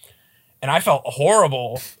 And I felt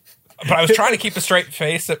horrible, but I was trying to keep a straight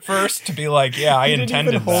face at first to be like, yeah, I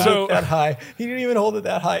intended that. Hold it that high. He didn't even hold it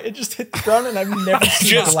that high. It just hit the ground, and I've never seen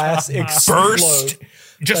Just glass explode. burst,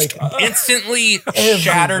 just Like, instantly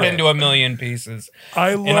shattered into a million pieces.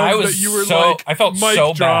 I love And I was that you were so- like, I felt mic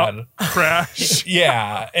so drop, bad. crash.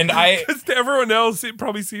 Yeah, and I, Because to everyone else, it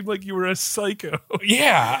probably seemed like you were a psycho.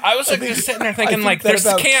 yeah, I was like just sitting there I thinking think like, that this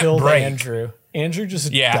about can't killed break. Andrew. Andrew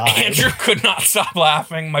just Yeah, died. Andrew could not stop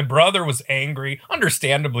laughing. My brother was angry,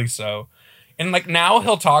 understandably so. And like now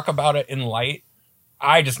he'll talk about it in light.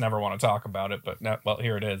 I just never want to talk about it, but no, well,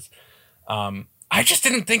 here it is. I just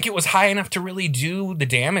didn't think it was high enough to really do the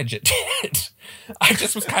damage it did. I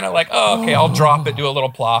just was kind of like, oh, okay, I'll drop it, do a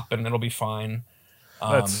little plop, and it'll be fine.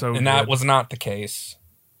 That's so and that good. was not the case.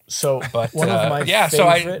 So But one of my yeah, favorite. so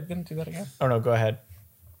I didn't do that again. Oh no, go ahead.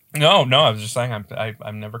 No, I was just saying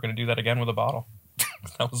I'm never going to do that again with a bottle.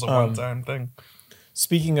 That was a one-time thing.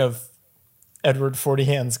 Speaking of Edward Forty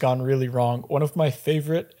Hands gone really wrong, one of my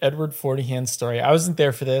favorite Edward Forty Hands story. I wasn't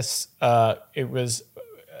there for this. It was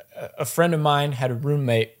a friend of mine had a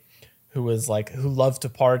roommate who loved to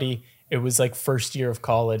party. It was like first year of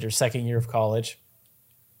college or second year of college.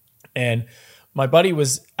 And my buddy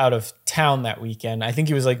was out of town that weekend. I think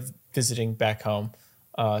he was like visiting back home.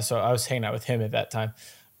 So I was hanging out with him at that time.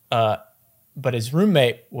 But his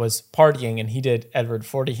roommate was partying and he did Edward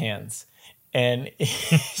Forty Hands. And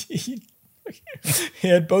he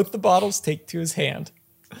had both the bottles taped to his hand.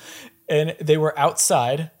 And they were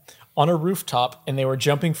outside on a rooftop and they were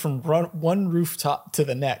jumping from one rooftop to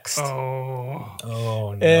the next. Oh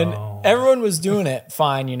no. And everyone was doing it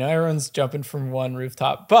fine. Everyone's jumping from one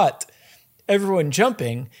rooftop. But everyone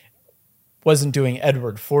jumping wasn't doing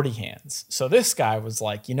Edward Forty Hands. So this guy was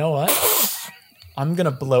like, you know what? I'm going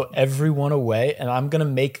to blow everyone away and I'm going to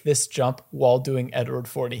make this jump while doing Edward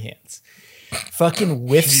Forty Hands. Fucking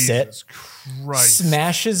whiffs it,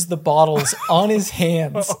 smashes the bottles on his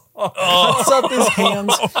hands, cuts up his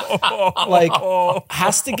hands,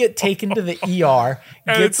 has to get taken to the ER.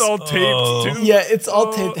 And it's all taped too. Yeah, it's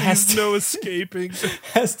all taped. There's no escaping.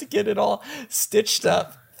 Has to get it all stitched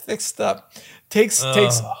up, fixed up. Takes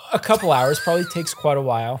a couple hours, probably takes quite a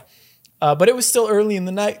while. But it was still early in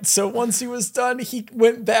the night, so once he was done, he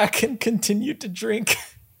went back and continued to drink.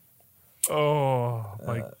 Oh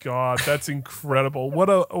my God, that's incredible!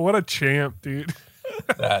 What a champ, dude.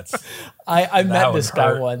 I met this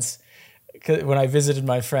guy once when I visited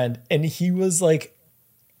my friend, and he was like,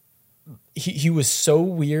 he was so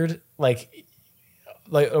weird. Like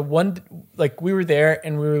we were there,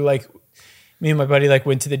 and we were like, me and my buddy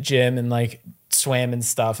went to the gym and swam and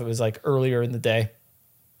stuff. It was earlier in the day.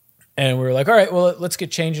 And we were like, all right, well, let's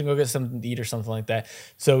get changed and go get something to eat or something like that.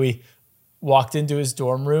 So we walked into his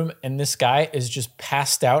dorm room and this guy is just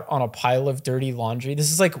passed out on a pile of dirty laundry. This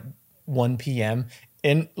is 1 p.m.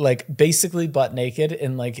 and basically butt naked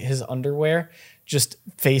in his underwear, just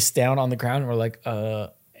face down on the ground. And we're like,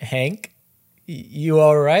 Hank, you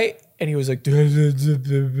all right? And he was like,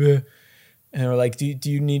 and we're like, do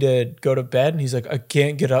you need to go to bed? And he's like, I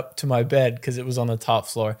can't get up to my bed because it was on the top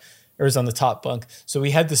floor. Or was on the top bunk. So we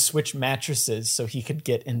had to switch mattresses so he could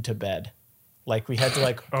get into bed. We had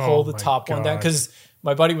to pull the top one down because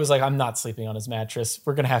my buddy was like, I'm not sleeping on his mattress.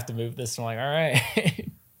 We're going to have to move this. And I'm like,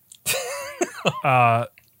 all right.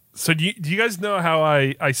 So do you guys know how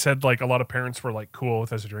I said a lot of parents were cool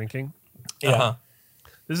with us drinking? Yeah. Uh-huh.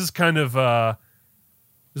 This is kind of,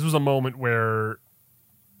 this was a moment where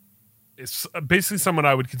it's basically someone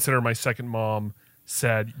I would consider my second mom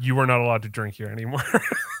said, you are not allowed to drink here anymore.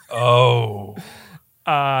 Oh.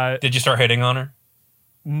 Did you start hitting on her?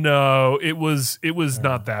 No, it was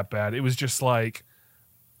not that bad. It was just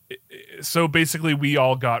so basically we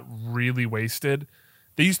all got really wasted.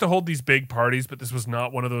 They used to hold these big parties, but this was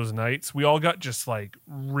not one of those nights. We all got just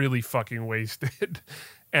really fucking wasted.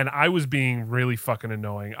 And I was being really fucking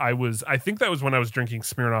annoying. I think that was when I was drinking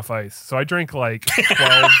Smirnoff Ice. So I drank 12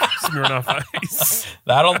 Smirnoff Ice.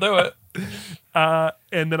 That'll do it.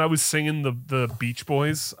 And then I was singing the Beach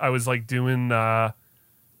Boys. I was doing Barbara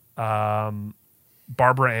Ann.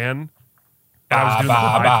 And I was doing the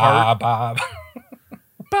high part.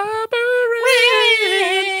 Barbara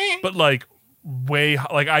Ann. But way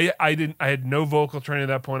I had no vocal training at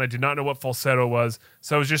that point. I did not know what falsetto was.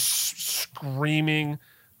 So I was just screaming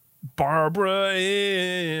Barbara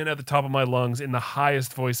Ann at the top of my lungs in the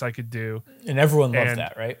highest voice I could do. And everyone loved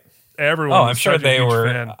that, right? Everyone. Oh, I'm sure they were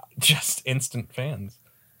fan. just instant fans.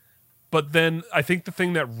 But then I think the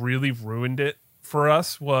thing that really ruined it for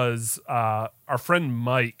us was our friend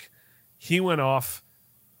Mike. He went off.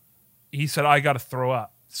 He said, I got to throw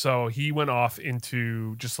up. So he went off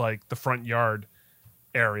into just the front yard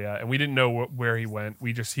area. And we didn't know where he went.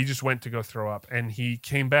 He just went to go throw up. And he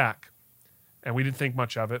came back. And we didn't think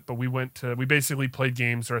much of it. But we basically played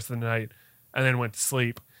games the rest of the night and then went to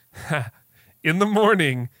sleep. In the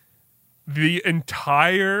morning, the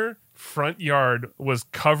entire front yard was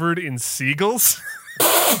covered in seagulls.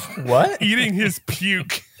 What? Eating his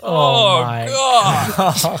puke. Oh my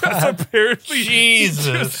God. Apparently, Jesus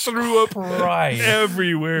he just threw up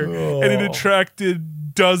everywhere. And it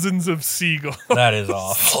attracted dozens of seagulls. That is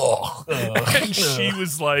awful. And she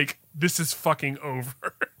was like, this is fucking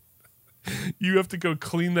over. You have to go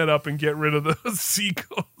clean that up and get rid of those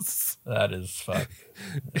seagulls. That is fuck.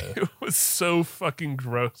 It was so fucking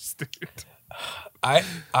gross, dude. I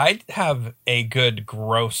have a good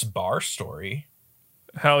gross bar story.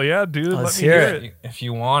 Hell yeah, dude. Let's Let me hear hear it. If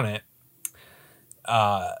you want it.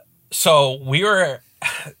 So we were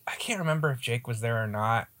I can't remember if Jake was there or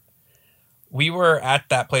not. We were at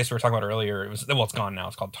that place we were talking about earlier. It's gone now.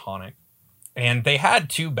 It's called Tonic. And they had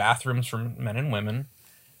 2 bathrooms for men and women.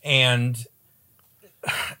 And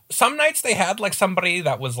some nights they had like somebody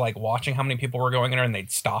that was like watching how many people were going in there, and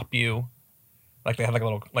they'd stop you. Like they had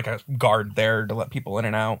like a guard there to let people in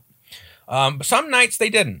and out. But some nights they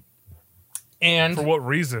didn't. And for what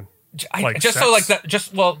reason?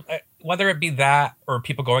 Whether it be that or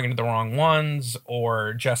people going into the wrong ones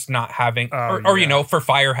or just not having, for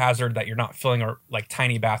fire hazard that you're not filling a like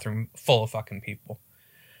tiny bathroom full of fucking people.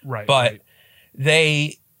 Right. But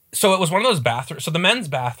so it was one of those bathrooms. So the men's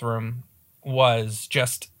bathroom was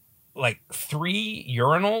just like 3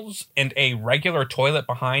 urinals and a regular toilet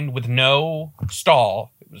behind with no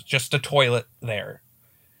stall. It was just a toilet there.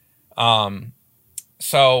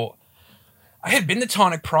 So I had been to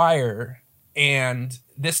Tonic prior, and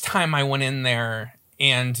this time I went in there,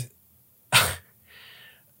 and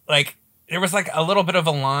like there was like a little bit of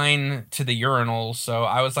a line to the urinals, so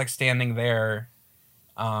I was like standing there,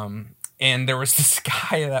 and there was this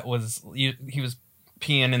guy that he was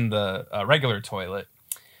peeing in the regular toilet.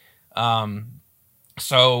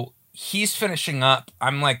 So he's finishing up.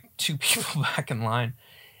 I'm like 2 people back in line,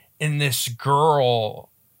 and this girl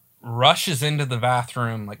rushes into the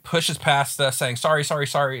bathroom, like pushes past us saying,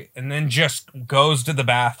 sorry, and then just goes to the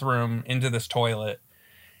bathroom into this toilet.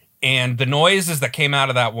 And the noises that came out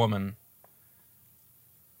of that woman,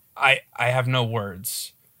 I have no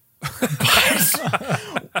words.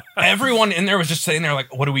 But everyone in there was just sitting there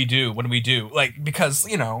like, what do we do? Like, because,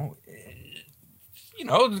 the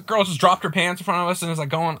girl just dropped her pants in front of us and was like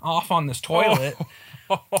going off on this toilet.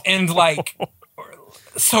 And like,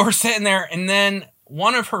 so we're sitting there, and then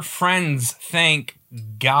one of her friends, thank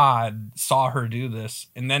God, saw her do this,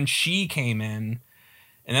 and then she came in,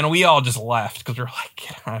 and then we all just left because we were like,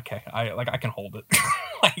 okay, I can hold it.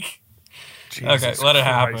 Like, Jesus okay, let it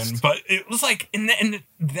happen. Christ. But it was like, and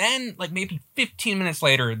then like maybe 15 minutes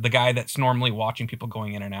later, the guy that's normally watching people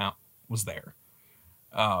going in and out was there.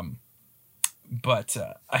 But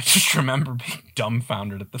I just remember being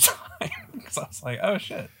dumbfounded at the time because I was like, oh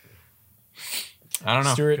shit. I don't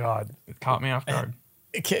know. Stuart, God, it caught me off guard.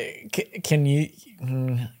 Can you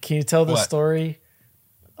tell the story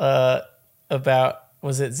about,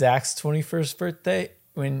 was it Zach's 21st birthday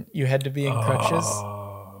when you had to be in crutches?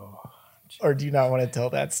 Or do you not want to tell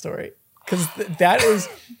that story? Because that is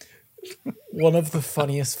one of the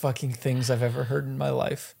funniest fucking things I've ever heard in my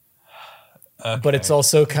life. Okay. But it's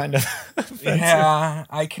also kind of offensive. Yeah,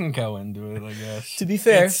 I can go into it, I guess. To be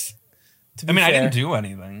fair, I didn't do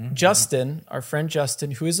anything. Justin, our friend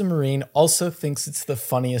Justin, who is a Marine, also thinks it's the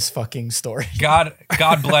funniest fucking story. God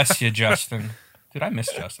bless you, Justin. Dude, I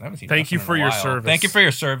miss Justin. I haven't seen Thank Justin you for in a your while. service. Thank you for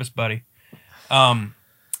your service, buddy.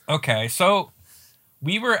 Okay, so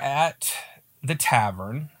we were at the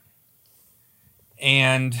tavern,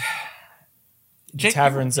 and Jake,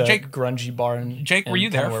 Tavern's a grungy bar. Jake, were you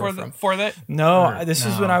there for that? No, this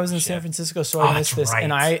is when I was in San Francisco, so I missed this,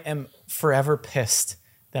 and I am forever pissed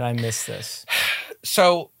that I missed this.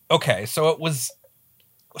 So we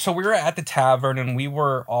were at the tavern, and we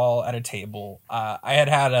were all at a table. I had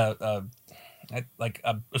a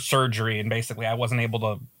surgery, and basically I wasn't able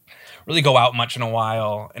to really go out much in a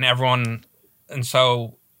while, and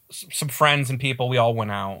so some friends and people, we all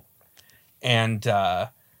went out, and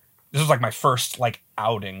this was like my first like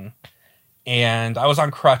outing, and I was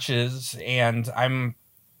on crutches, and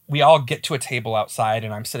we all get to a table outside,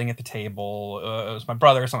 and I'm sitting at the table. It was my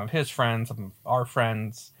brother, some of his friends, some of our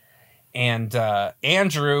friends, and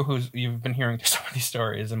Andrew, who's you've been hearing some of these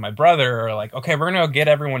stories, and my brother are like, okay, we're gonna go get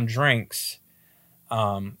everyone drinks.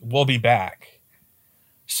 We'll be back.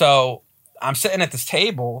 So I'm sitting at this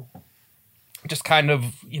table, just kind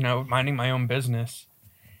of, minding my own business.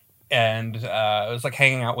 And I was like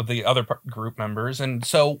hanging out with the other group members. And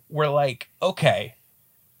so we're like, okay,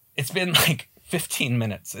 it's been like 15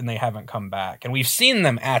 minutes and they haven't come back. And we've seen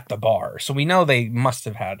them at the bar, so we know they must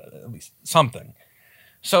have had at least something.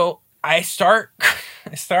 So I start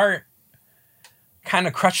kind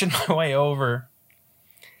of crutching my way over.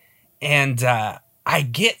 And I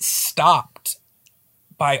get stopped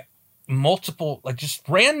by multiple, like just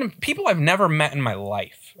random people I've never met in my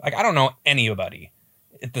life. Like, I don't know anybody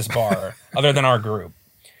at this bar other than our group.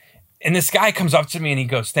 And this guy comes up to me and he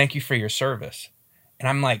goes, "Thank you for your service." And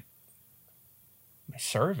I'm like, my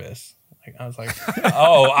service? Like, I was like,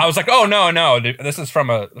 oh no, dude, this is from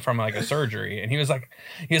like a surgery. And he was like,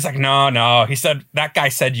 no. He said, that guy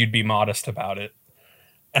said you'd be modest about it.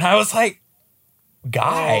 And I was like,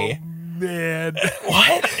 guy. Oh, man.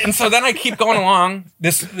 What? And so then I keep going along.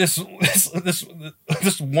 This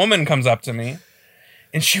woman comes up to me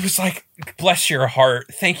And she was like, bless your heart.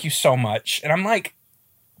 Thank you so much. And I'm like,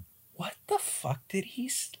 what the fuck did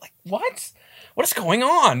like, what? What is going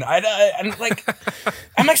on? I'm like,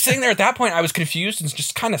 I'm like sitting there at that point. I was confused and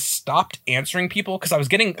just kind of stopped answering people because I was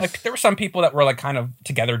getting like, there were some people that were like kind of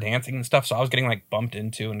together dancing and stuff. So I was getting like bumped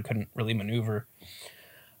into and couldn't really maneuver.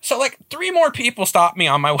 So like 3 more people stopped me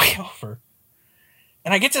on my way over.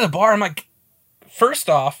 And I get to the bar. I'm like, first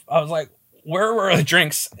off, I was like, where were the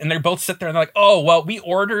drinks? And they both sit there and they're like, oh, well, we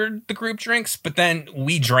ordered the group drinks, but then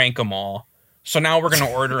we drank them all. So now we're going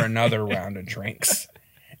to order another round of drinks.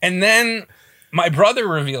 And then my brother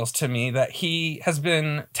reveals to me that he has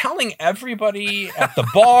been telling everybody at the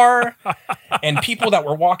bar and people that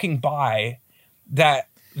were walking by that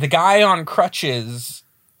the guy on crutches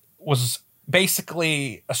was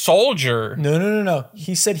basically a soldier. No.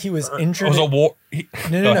 He said he was injured. Was a war.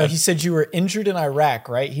 No. He said you were injured in Iraq,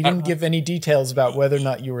 right? He didn't give any details about whether or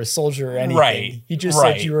not you were a soldier or anything. Right. He just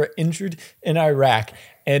said you were injured in Iraq.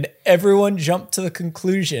 And everyone jumped to the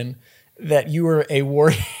conclusion that you were a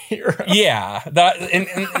war hero. Yeah.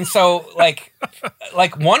 And so like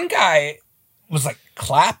one guy was like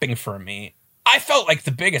clapping for me. I felt like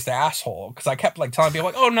the biggest asshole because I kept like telling people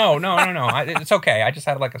like, oh no, it's okay. I just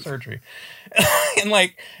had like a surgery, and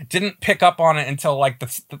like didn't pick up on it until like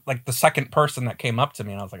the second person that came up to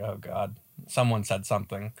me, and I was like, oh god, someone said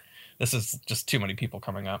something. This is just too many people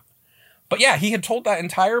coming up. But yeah, he had told that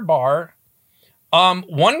entire bar.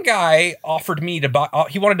 One guy offered me to buy.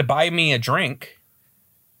 He wanted to buy me a drink,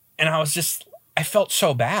 and I felt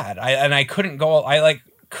so bad. I couldn't go.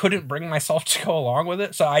 Couldn't bring myself to go along with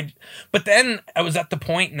it. But then I was at the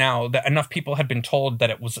point now that enough people had been told that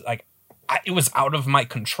it was like, it was out of my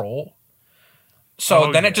control. So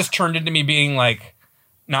it just turned into me being like,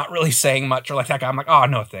 not really saying much or like that guy. I'm like, oh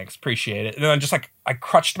no, thanks. Appreciate it. And then I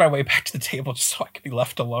crutched my way back to the table just so I could be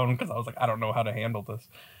left alone. Cause I was like, I don't know how to handle this.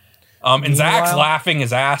 And Zach's laughing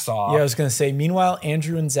his ass off. Yeah. I was going to say, meanwhile,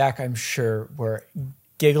 Andrew and Zach, I'm sure were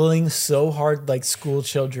giggling so hard like school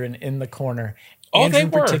children in the corner. Andrew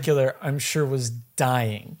in particular, I'm sure, was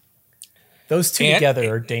dying. Those two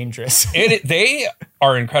together are dangerous. They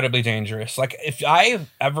are incredibly dangerous. Like, if I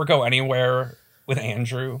ever go anywhere with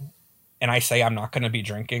Andrew and I say I'm not going to be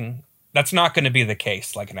drinking, that's not going to be the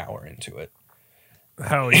case like an hour into it.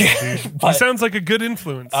 Hell yeah, dude. He sounds like a good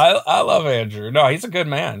influence. I love Andrew. No, he's a good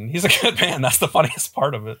man. He's a good man. That's the funniest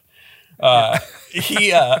part of it.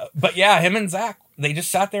 But yeah, him and Zach, they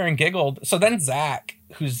just sat there and giggled. So then Zach,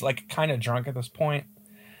 who's like kind of drunk at this point,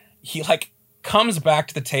 he like comes back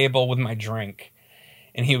to the table with my drink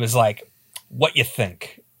and he was like, what you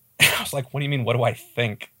think? And I was like, what do you mean? What do I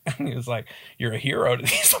think? And he was like, you're a hero to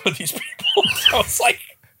some of these people. So I was like,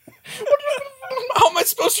 how am I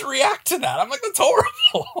supposed to react to that? I'm like, that's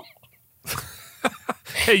horrible.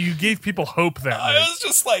 Hey, you gave people hope that night. I was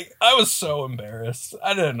just like, I was so embarrassed.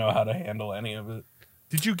 I didn't know how to handle any of it.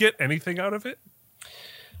 Did you get anything out of it?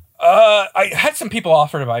 I had some people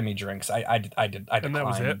offer to buy me drinks. I declined. And that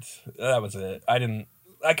was it? That was it. I didn't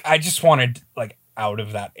like. I just wanted like out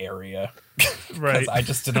of that area, right? I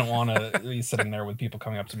just didn't want to be sitting there with people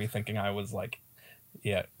coming up to me thinking I was like,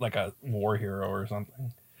 like a war hero or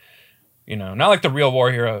something. You know, not like the real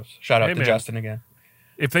war heroes. Shout out to Justin again.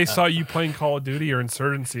 If they saw you playing Call of Duty or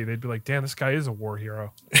Insurgency, they'd be like, "Damn, this guy is a war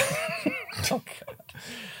hero." Oh, God.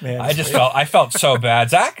 Man, I felt so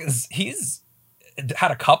bad. Zach he's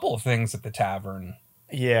had a couple of things at the tavern.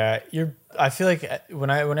 Yeah, I feel like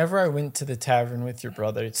whenever I went to the tavern with your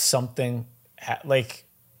brother, it's something like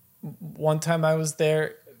one time I was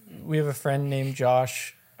there. We have a friend named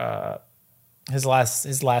Josh. His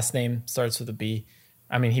last name starts with a B.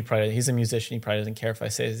 I mean, he's a musician. He probably doesn't care if I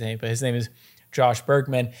say his name, but his name is Josh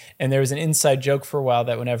Bergman. And there was an inside joke for a while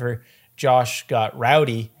that whenever Josh got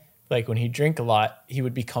rowdy, like when he'd drink a lot, he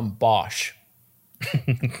would become Bosch.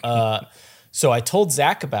 So I told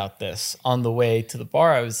Zach about this on the way to the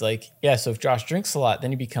bar. I was like, yeah, so if Josh drinks a lot,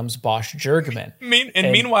 then he becomes Bosch Jergman.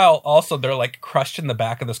 Meanwhile, also, they're like crushed in the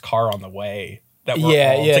back of this car on the way that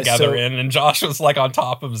we're all together in. And Josh was like on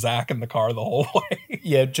top of Zach in the car the whole way.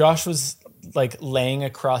 Yeah, Josh was like laying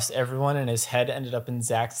across everyone and his head ended up in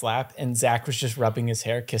Zach's lap. And Zach was just rubbing his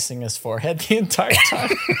hair, kissing his forehead the entire time.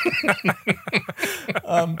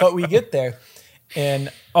 But we get there.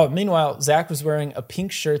 And meanwhile, Zach was wearing a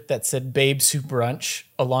pink shirt that said Babes Who Brunch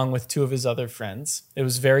along with two of his other friends. It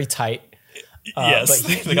was very tight. Yes,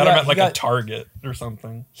 but they got him at like a Target or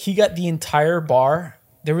something. He got the entire bar.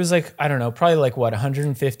 There was like, I don't know, probably like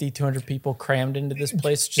 150, 200 people crammed into this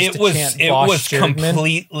place just to chant Bosch Jergman. It was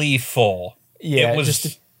completely full. Yeah, it was just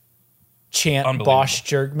to chant Bosch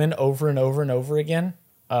Jergman over and over and over again.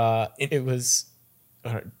 It was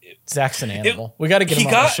Zach's an animal. We got to get him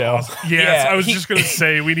on the show. Yes, I was just going to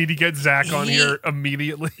say we need to get Zach on here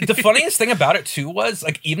immediately. The funniest thing about it too was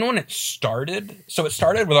like even when it started, so it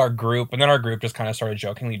started with our group, and then our group just kind of started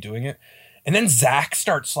jokingly doing it, and then Zach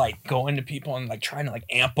starts like going to people and like trying to like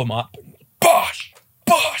amp them up, and bosh,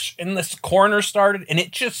 bosh, and this corner started, and it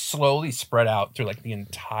just slowly spread out through like the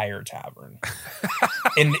entire tavern,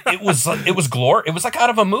 and it was glory. It was like out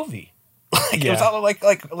of a movie. Like, it was out of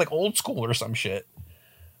like old school or some shit.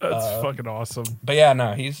 That's fucking awesome. But yeah,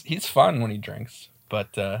 no, he's fun when he drinks.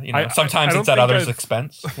 But sometimes it's at others'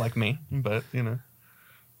 expense, like me. But I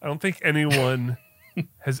don't think anyone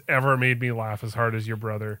has ever made me laugh as hard as your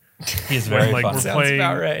brother. He's very fun. Sounds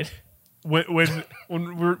about right. When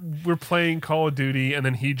we're playing Call of Duty, and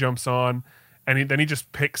then he jumps on, and then he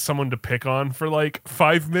just picks someone to pick on for like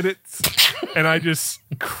 5 minutes, and I just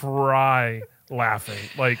cry laughing.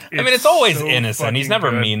 Like, it's always so innocent. He's never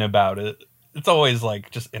good. mean about it. It's always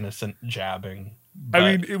like just innocent jabbing. I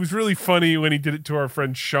mean, it was really funny when he did it to our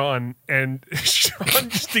friend Sean, and Sean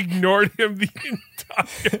just ignored him the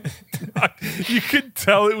entire time. You could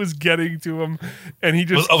tell it was getting to him, and he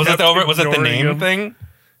just was it the name thing?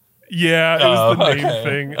 Yeah, it was the name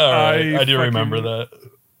thing. All right. I do remember that.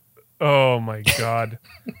 Oh my god,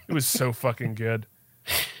 it was so fucking good.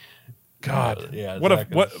 God, yeah.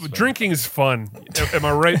 What drinking is fun. Am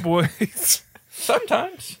I right, boys?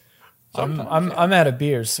 Sometimes. I'm out of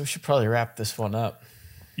beers, so we should probably wrap this one up.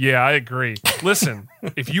 Yeah, I agree. Listen,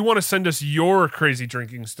 if you want to send us your crazy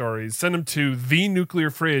drinking stories, send them to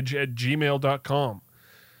thenuclearfridge@gmail.com.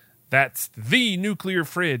 That's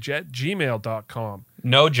thenuclearfridge@gmail.com.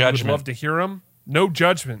 No judgment. We'd love to hear them. No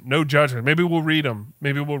judgment. No judgment. Maybe we'll read them.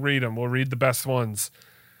 We'll read the best ones.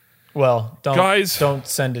 Well, Guys, don't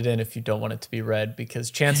send it in if you don't want it to be read, because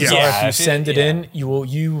chances are if you send it in,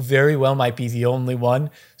 you very well might be the only one,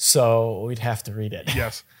 so we'd have to read it.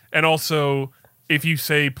 Yes. And also, if you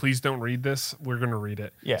say, please don't read this, we're going to read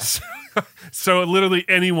it. Yes. So literally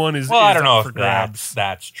anyone is. Well, I don't know if grabs.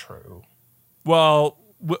 that's true. Well,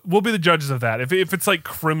 we'll be the judges of that. If it's like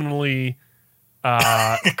criminally.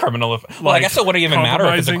 Criminal. Well, I guess it wouldn't even matter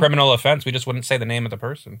if it's a criminal offense. We just wouldn't say the name of the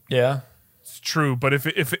person. Yeah. It's true, but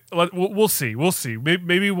if we'll see.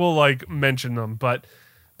 Maybe we'll like mention them, but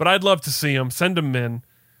I'd love to see them. Send them in.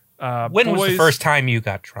 When was the first time you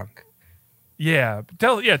got drunk? Yeah,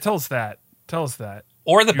 tell us that. Tell us that.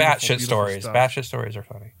 Or the batshit stories. Stuff. Batshit stories are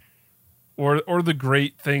funny. Or the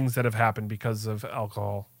great things that have happened because of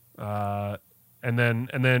alcohol. And then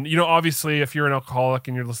obviously, if you're an alcoholic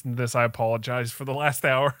and you're listening to this, I apologize for the last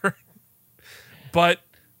hour. But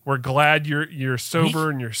we're glad you're sober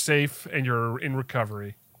and you're safe and you're in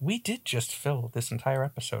recovery. We did just fill this entire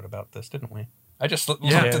episode about this, didn't we? I just looked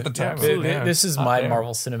at the time. This is my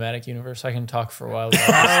Marvel Cinematic Universe. I can talk for a while.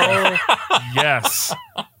 Yes.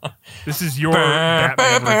 This is your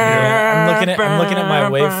Batman review. I'm looking at my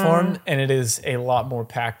waveform, and it is a lot more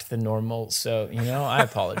packed than normal. So I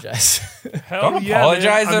apologize. Don't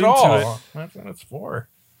apologize at all. That's what it's for.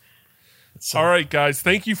 All right, guys.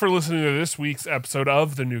 Thank you for listening to this week's episode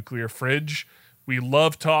of The Nuclear Fridge. We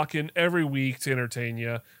love talking every week to entertain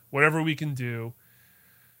you, whatever we can do.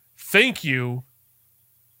 Thank you,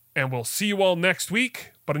 and we'll see you all next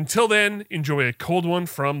week. But until then, enjoy a cold one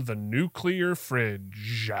from The Nuclear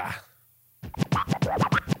Fridge.